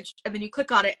coverage, and then you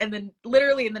click on it, and then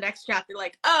literally in the next chat they're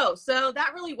like, oh, so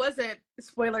that really wasn't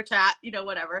spoiler chat,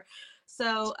 whatever.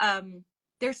 So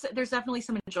there's definitely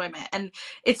some enjoyment, and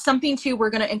it's something too we're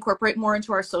going to incorporate more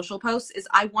into our social posts. Is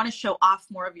I want to show off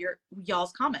more of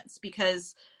y'all's comments,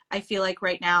 because I feel like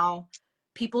right now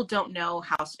people don't know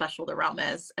how special the realm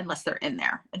is unless they're in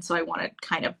there, and so I want to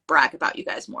kind of brag about you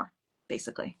guys more,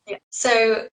 basically. Yeah.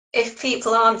 So if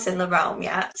people aren't in the realm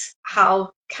yet,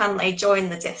 how can they join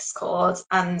the Discord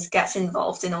and get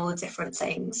involved in all the different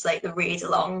things like the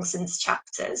read-alongs and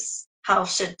chapters? How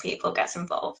should people get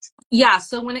involved? Yeah,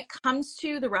 so when it comes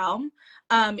to the realm,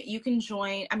 you can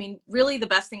join. I mean, really the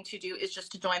best thing to do is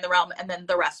just to join the realm, and then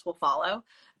the rest will follow.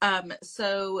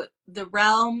 So the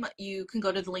realm, you can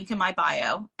go to the link in my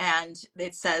bio and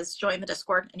it says join the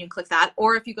Discord, and you click that.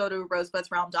 Or if you go to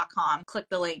rosebudsrealm.com, click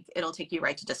the link, it'll take you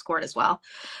right to Discord as well.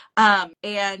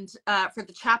 And for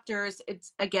the chapters,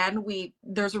 it's, again,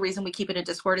 there's a reason we keep it in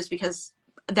Discord, is because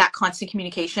that constant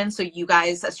communication, so you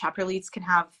guys as chapter leads can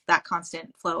have that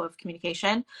constant flow of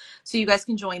communication, so you guys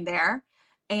can join there.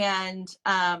 And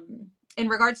in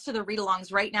regards to the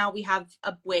read-alongs, right now we have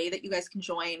a way that you guys can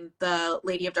join the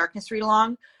Lady of Darkness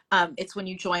read-along. It's when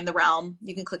you join the realm,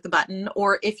 you can click the button,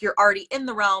 or if you're already in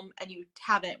the realm and you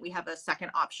haven't, we have a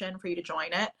second option for you to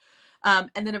join it. And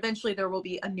then eventually there will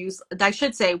be a news. I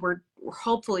should say we're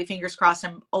hopefully, fingers crossed,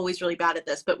 I'm always really bad at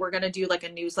this, but we're going to do like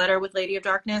a newsletter with Lady of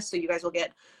Darkness. So you guys will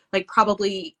get like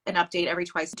probably an update every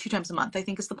 2 times a month, I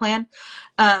think is the plan.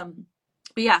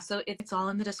 But yeah, so it's all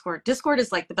in the Discord. Discord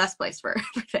is like the best place for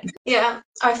everything. Yeah,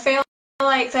 I feel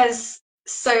like there's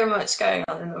so much going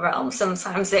on in the realm.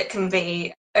 Sometimes it can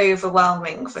be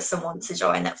overwhelming for someone to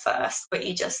join at first, but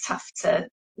you just have to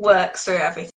work through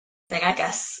everything. I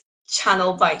guess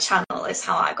channel by channel is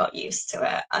how I got used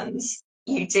to it, and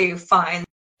you do find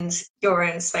your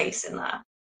own space in there.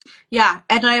 Yeah,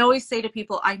 and I always say to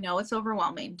people, I know it's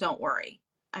overwhelming. Don't worry.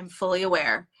 I'm fully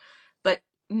aware. But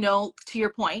no, to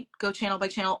your point, go channel by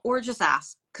channel or just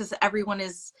ask, because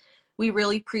we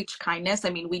really preach kindness. I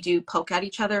mean, we do poke at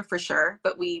each other for sure,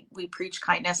 but we preach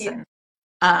kindness, Yeah.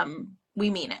 and we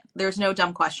mean it. There's no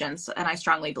dumb questions, and I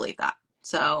strongly believe that.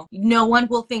 So no one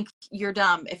will think you're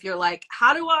dumb if you're like,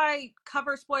 how do I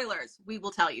cover spoilers? We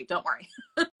will tell you, don't worry.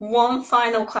 One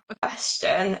final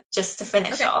question, just to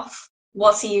finish off.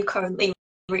 What are you currently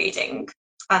reading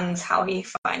and how are you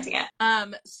finding it?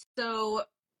 So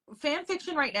fan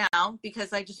fiction right now,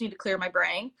 because I just need to clear my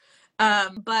brain.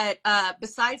 But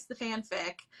besides the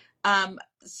fanfic,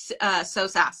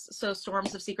 so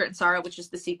Storms of Secret and Sorrow, which is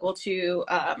the sequel to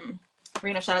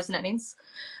Reign of Shadows and Endings.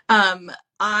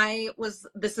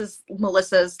 This is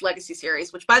Melissa's legacy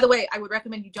series, which by the way, I would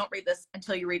recommend you don't read this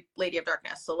until you read Lady of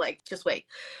Darkness. So like, just wait.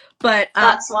 But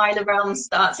that's why the realm's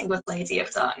starting with Lady of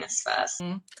Darkness first.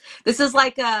 This is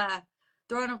like a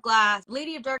Throne of Glass,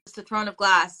 Lady of Darkness to Throne of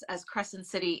Glass as Crescent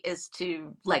City is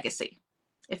to Legacy,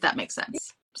 if that makes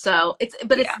sense. So it's a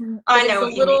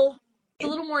little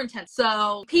more intense.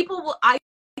 So I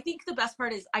think the best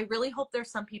part is I really hope there's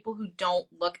some people who don't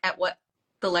look at what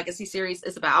the Legacy series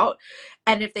is about.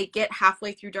 And if they get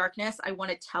halfway through Darkness, I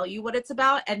want to tell you what it's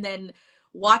about. And then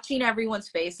watching everyone's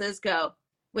faces go,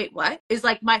 wait, what? Is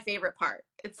like my favorite part.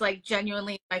 It's like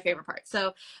genuinely my favorite part.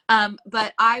 So,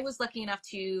 but I was lucky enough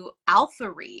to alpha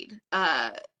read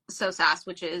SOSAS,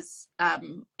 which is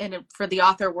for the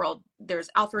author world, there's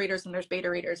alpha readers and there's beta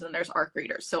readers and there's ARC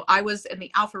readers. So I was in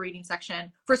the alpha reading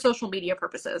section for social media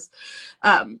purposes.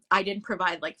 I didn't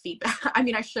provide like feedback. I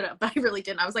mean, I should have, but I really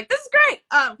didn't. I was like, this is great.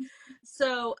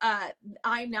 So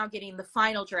I'm now getting the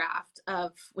final draft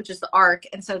of, which is the ARC.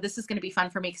 And so this is going to be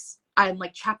fun for me. I'm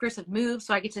like, chapters have moved,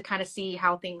 so I get to kind of see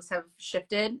how things have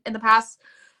shifted in the past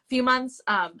few months.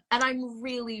 And I'm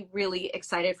really, really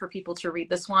excited for people to read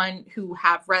this one who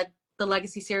have read the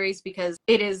Legacy series, because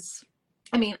it is,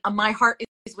 I mean, my heart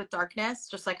is with Darkness,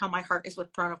 just like how my heart is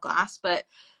with Throne of Glass, but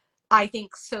I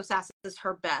think SOSAS is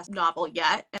her best novel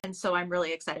yet. And so I'm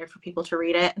really excited for people to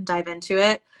read it and dive into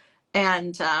it.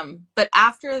 And but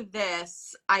after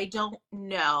this, I don't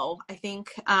know. I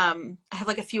think I have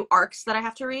like a few arcs that I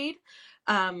have to read.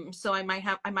 So I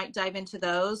might dive into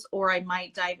those, or I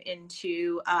might dive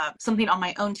into something on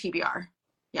my own TBR.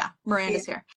 Yeah, Miranda's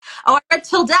here. Oh, I read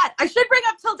Till Death. I should bring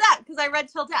up Till Death because I read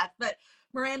Till Death, but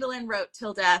Miranda Lynn wrote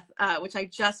Till Death, which I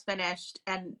just finished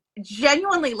and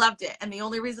genuinely loved it. And the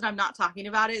only reason I'm not talking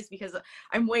about it is because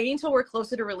I'm waiting till we're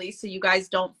closer to release so you guys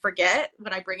don't forget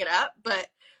when I bring it up. But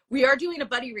we are doing a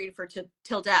buddy read for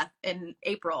Till Death in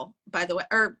April, by the way,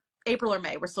 or April or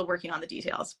May. We're still working on the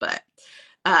details, but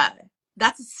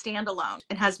that's a standalone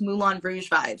and has Moulin Rouge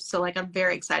vibes. So like, I'm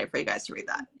very excited for you guys to read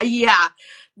that. Yeah,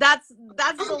 that's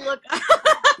the look.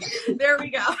 There we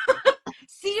go.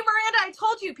 See, Miranda, I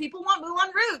told you people want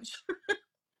Moulin Rouge.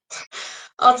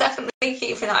 I'll definitely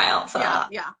keep an eye out for that.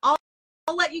 Yeah. I'll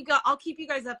let you go. I'll keep you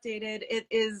guys updated.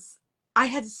 I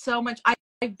had so much. I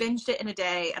binged it in a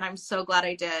day, and I'm so glad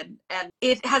I did. And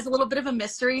it has a little bit of a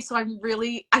mystery, so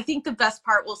I think the best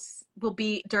part will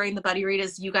be during the buddy read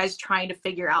is you guys trying to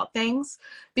figure out things,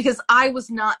 because I was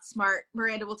not smart.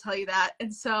 Miranda will tell you that.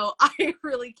 And so I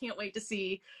really can't wait to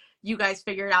see you guys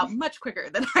figure it out much quicker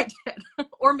than I did.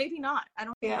 Or maybe not. I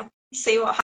don't know. Yeah. See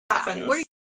what happens. What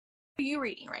are you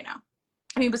reading right now?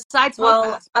 I mean, besides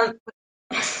I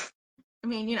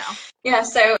mean, you know. Yeah,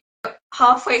 so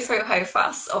halfway through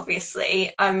Hofast,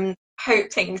 obviously. I'm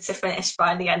hoping to finish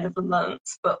by the end of the month,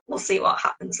 but we'll see what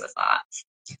happens with that.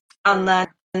 And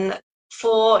then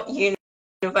for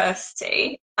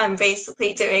university, I'm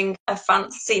basically doing a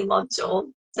fantasy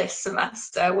module this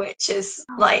semester, which is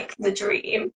like the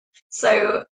dream.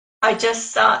 So I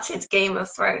just started Game of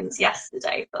Thrones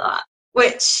yesterday for that,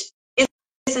 which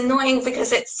is annoying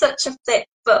because it's such a thick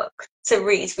book to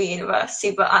read for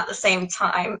university, but at the same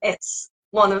time, it's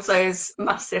one of those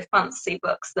massive fantasy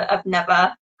books that I've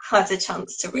never had a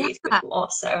chance to read before.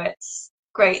 So it's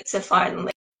great to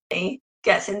finally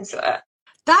get into it.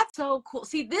 That's so cool.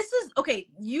 See, this is okay.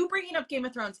 You bringing up Game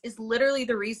of Thrones is literally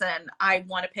the reason I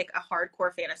want to pick a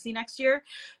hardcore fantasy next year,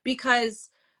 because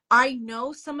I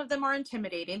know some of them are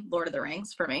intimidating, Lord of the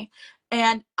Rings for me.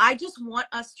 And I just want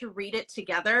us to read it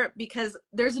together, because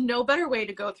there's no better way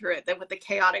to go through it than with the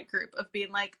chaotic group of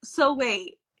being like, so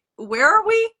wait, where are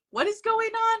we? What is going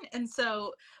on? And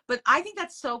so, but I think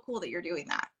that's so cool that you're doing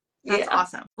that. That's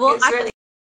awesome. Well, it's really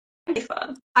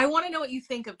fun. I want to know what you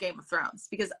think of Game of Thrones,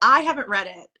 because I haven't read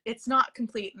it. It's not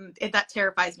complete, and that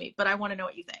terrifies me, but I want to know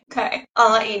what you think. Okay,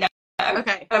 I'll let you know.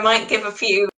 Okay. I might give a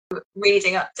few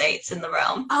reading updates in the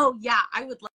realm. Oh, yeah, I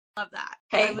would love that.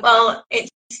 Okay, well,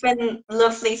 it's been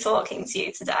lovely talking to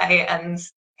you today and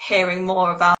hearing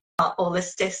more about all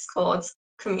this Discord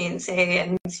community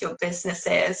and your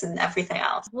businesses and everything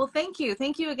else. Well, thank you.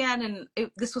 Thank you again, and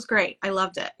this was great. I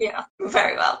loved it. Yeah, you're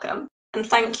very welcome. And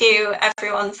thank you,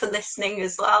 everyone, for listening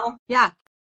as well. Yeah.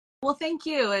 Well, thank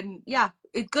you. And yeah,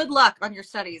 good luck on your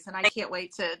studies. And I can't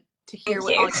wait to hear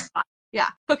what all your thoughts. Yeah.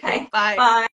 Okay.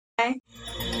 Bye. Bye.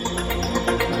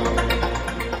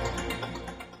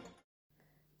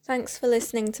 Thanks for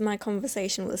listening to my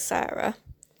conversation with Sarah.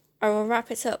 I will wrap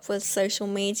it up with social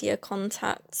media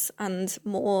contacts and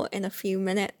more in a few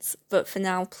minutes, but for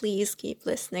now, please keep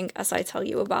listening as I tell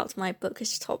you about my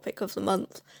bookish topic of the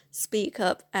month, Speak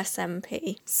Up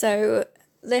SMP. So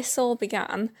this all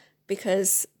began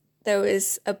because there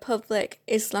was a public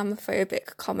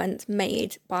Islamophobic comment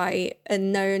made by a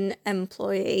known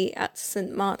employee at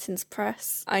St. Martin's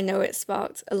Press. I know it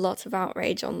sparked a lot of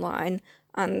outrage online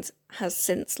and has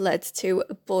since led to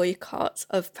a boycott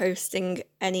of posting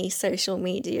any social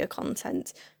media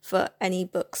content for any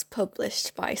books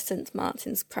published by St.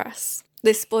 Martin's Press.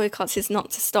 This boycott is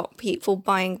not to stop people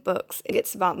buying books,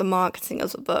 it's about the marketing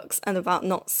of the books and about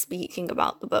not speaking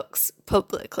about the books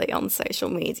publicly on social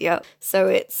media. So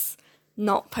it's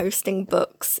not posting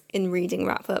books in reading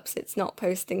wrap-ups, it's not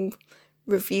posting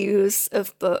reviews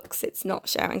of books, it's not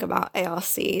sharing about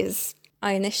ARCs.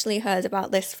 I initially heard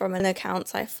about this from an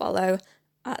account I follow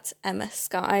at MS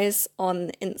Skies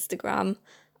on Instagram,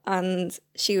 and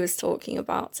she was talking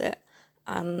about it,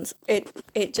 and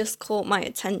it just caught my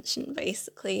attention,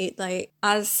 basically. Like,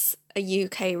 as a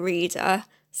UK reader,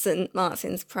 St.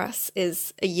 Martin's Press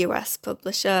is a US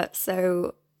publisher,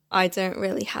 so I don't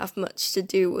really have much to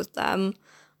do with them.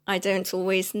 I don't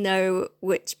always know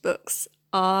which books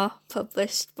are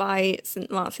published by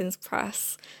St. Martin's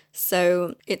Press,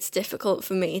 so it's difficult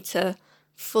for me to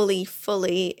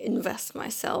fully invest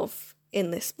myself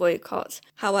in this boycott.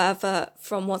 However,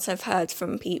 from what I've heard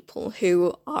from people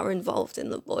who are involved in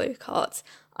the boycott,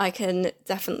 I can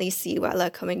definitely see where they're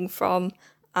coming from,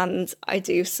 and I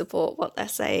do support what they're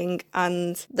saying,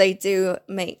 and they do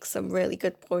make some really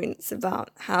good points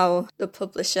about how the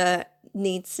publisher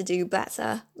needs to do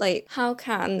better. Like, how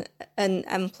can an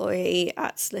employee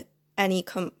at any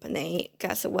company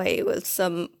get away with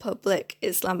some public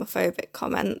Islamophobic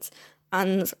comment?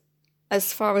 And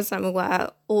as far as I'm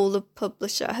aware, all the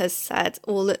publisher has said,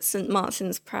 all that St.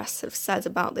 Martin's Press have said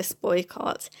about this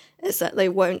boycott is that they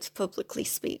won't publicly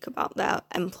speak about their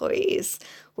employees,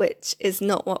 which is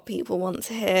not what people want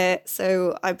to hear.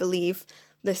 So I believe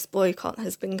this boycott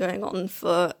has been going on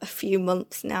for a few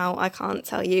months now. I can't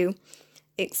tell you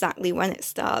exactly when it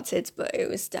started, but it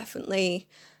was definitely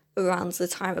around the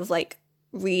time of like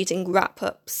reading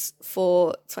wrap-ups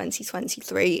for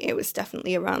 2023. It was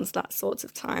definitely around that sort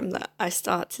of time that I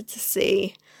started to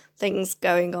see things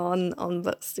going on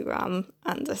Bookstagram,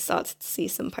 and I started to see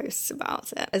some posts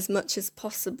about it. As much as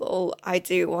possible, I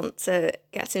do want to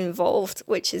get involved,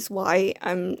 which is why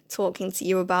I'm talking to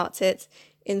you about it,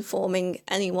 informing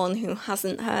anyone who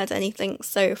hasn't heard anything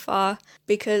so far,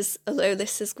 because although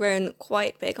this has grown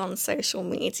quite big on social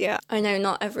media, I know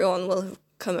not everyone will have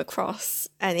come across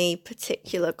any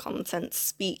particular content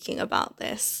speaking about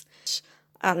this,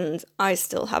 and I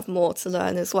still have more to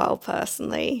learn as well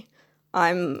personally.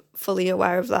 I'm fully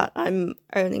aware of that. I'm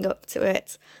owning up to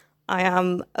it. I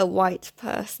am a white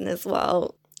person as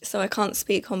well, so I can't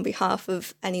speak on behalf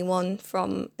of anyone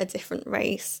from a different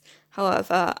race.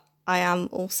 However, I am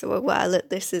also aware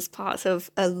that this is part of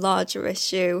a larger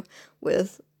issue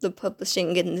with the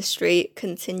publishing industry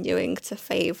continuing to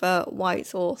favour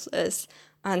white authors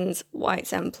and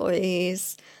white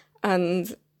employees.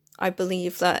 And I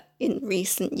believe that in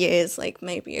recent years, like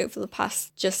maybe over the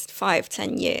past just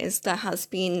 5-10 years, there has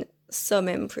been some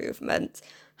improvement.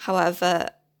 However,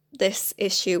 this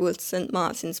issue with St.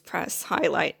 Martin's Press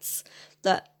highlights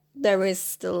that there is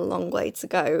still a long way to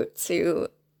go to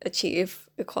achieve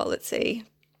equality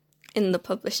in the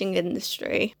publishing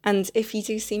industry. And if you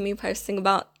do see me posting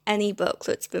about any book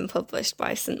that's been published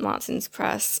by St. Martin's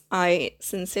Press, I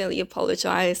sincerely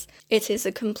apologise. It is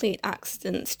a complete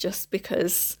accident, just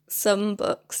because some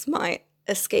books might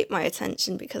escape my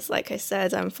attention because, like I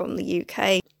said, I'm from the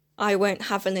UK. I won't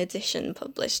have an edition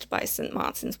published by St.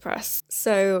 Martin's Press.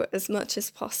 So as much as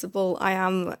possible, I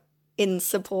am in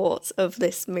support of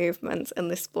this movement and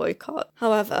this boycott.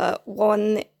 However,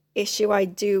 one issue I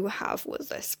do have with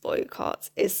this boycott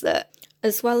is that,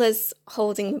 as well as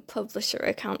holding the publisher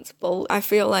accountable, I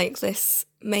feel like this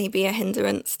may be a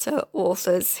hindrance to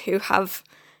authors who have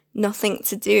nothing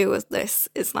to do with this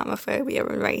Islamophobia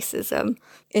and racism.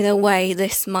 In a way,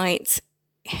 this might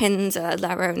hinder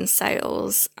their own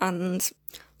sales, and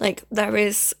there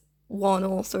is one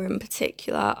author in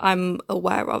particular I'm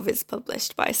aware of is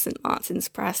published by St. Martin's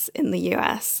Press in the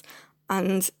US,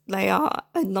 and they are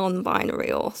a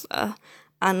non-binary author,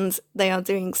 and they are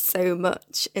doing so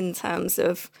much in terms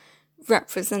of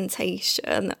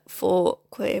representation for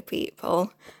queer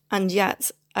people, and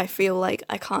yet I feel like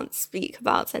I can't speak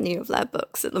about any of their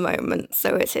books at the moment,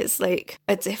 so it is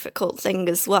a difficult thing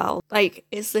as well.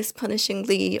 Is this punishing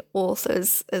the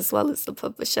authors as well as the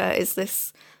publisher? Is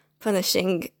this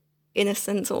punishing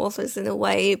innocent authors in a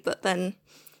way, but then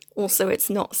also it's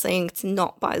not saying to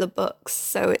not buy the books,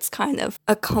 so it's kind of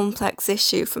a complex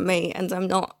issue for me, and I'm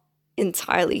not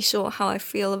entirely sure how I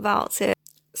feel about it.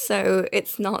 So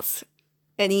it's not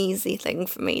an easy thing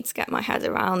for me to get my head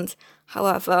around.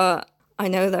 However, I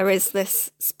know there is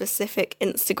this specific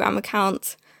Instagram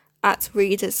account at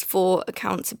Readers for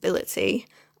Accountability,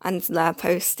 and they're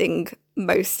posting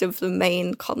most of the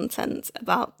main content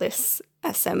about this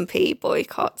SMP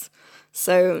boycott.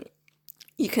 So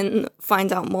you can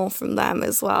find out more from them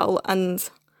as well. And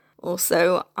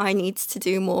also, I need to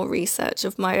do more research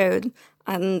of my own,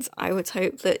 and I would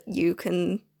hope that you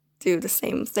can do the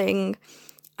same thing.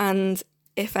 And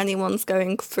if anyone's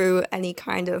going through any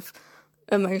kind of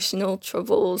emotional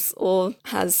troubles or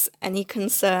has any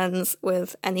concerns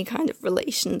with any kind of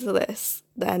relation to this,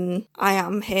 then I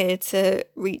am here to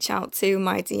reach out to.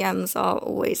 My DMs are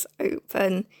always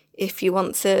open if you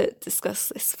want to discuss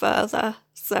this further.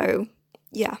 So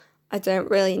yeah, I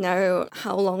don't really know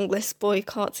how long this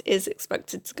boycott is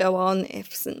expected to go on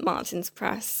if St. Martin's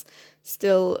Press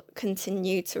still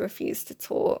continue to refuse to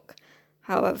talk.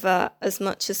 However, as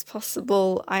much as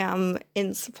possible, I am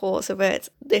in support of it.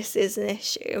 This is an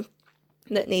issue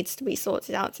that needs to be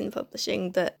sorted out in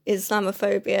publishing, that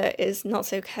Islamophobia is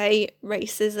not okay,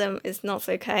 racism is not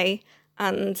okay,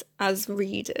 and as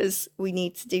readers, we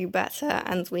need to do better,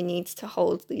 and we need to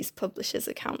hold these publishers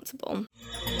accountable.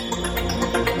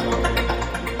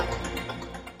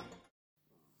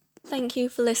 Thank you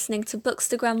for listening to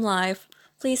Bookstagram Live.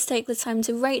 Please take the time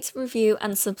to rate, review,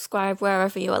 and subscribe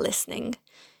wherever you are listening.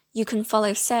 You can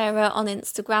follow Sarah on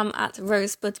Instagram at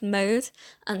Rosebud Mode,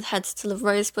 and head to the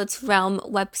Rosebud's Realm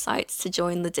website to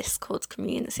join the Discord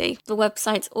community. The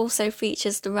website also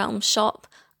features the Realm shop,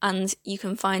 and you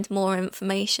can find more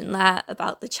information there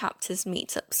about the chapter's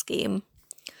meetup scheme.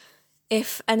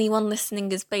 If anyone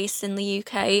listening is based in the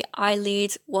UK, I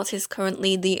lead what is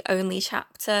currently the only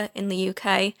chapter in the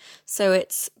UK, so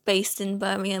it's based in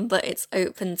Birmingham, but it's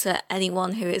open to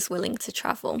anyone who is willing to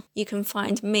travel. You can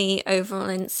find me over on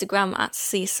Instagram at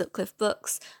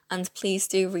 @CSutcliffeBooks, and please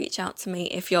do reach out to me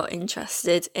if you're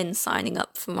interested in signing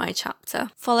up for my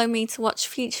chapter. Follow me to watch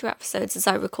future episodes as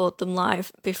I record them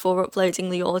live before uploading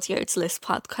the audio to this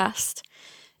podcast.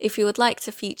 If you would like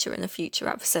to feature in a future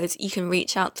episode, you can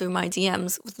reach out through my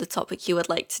DMs with the topic you would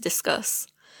like to discuss.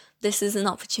 This is an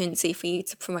opportunity for you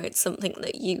to promote something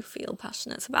that you feel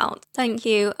passionate about. Thank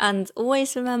you, and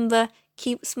always remember,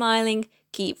 keep smiling,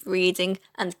 keep reading,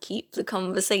 and keep the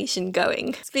conversation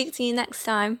going. Speak to you next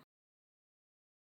time.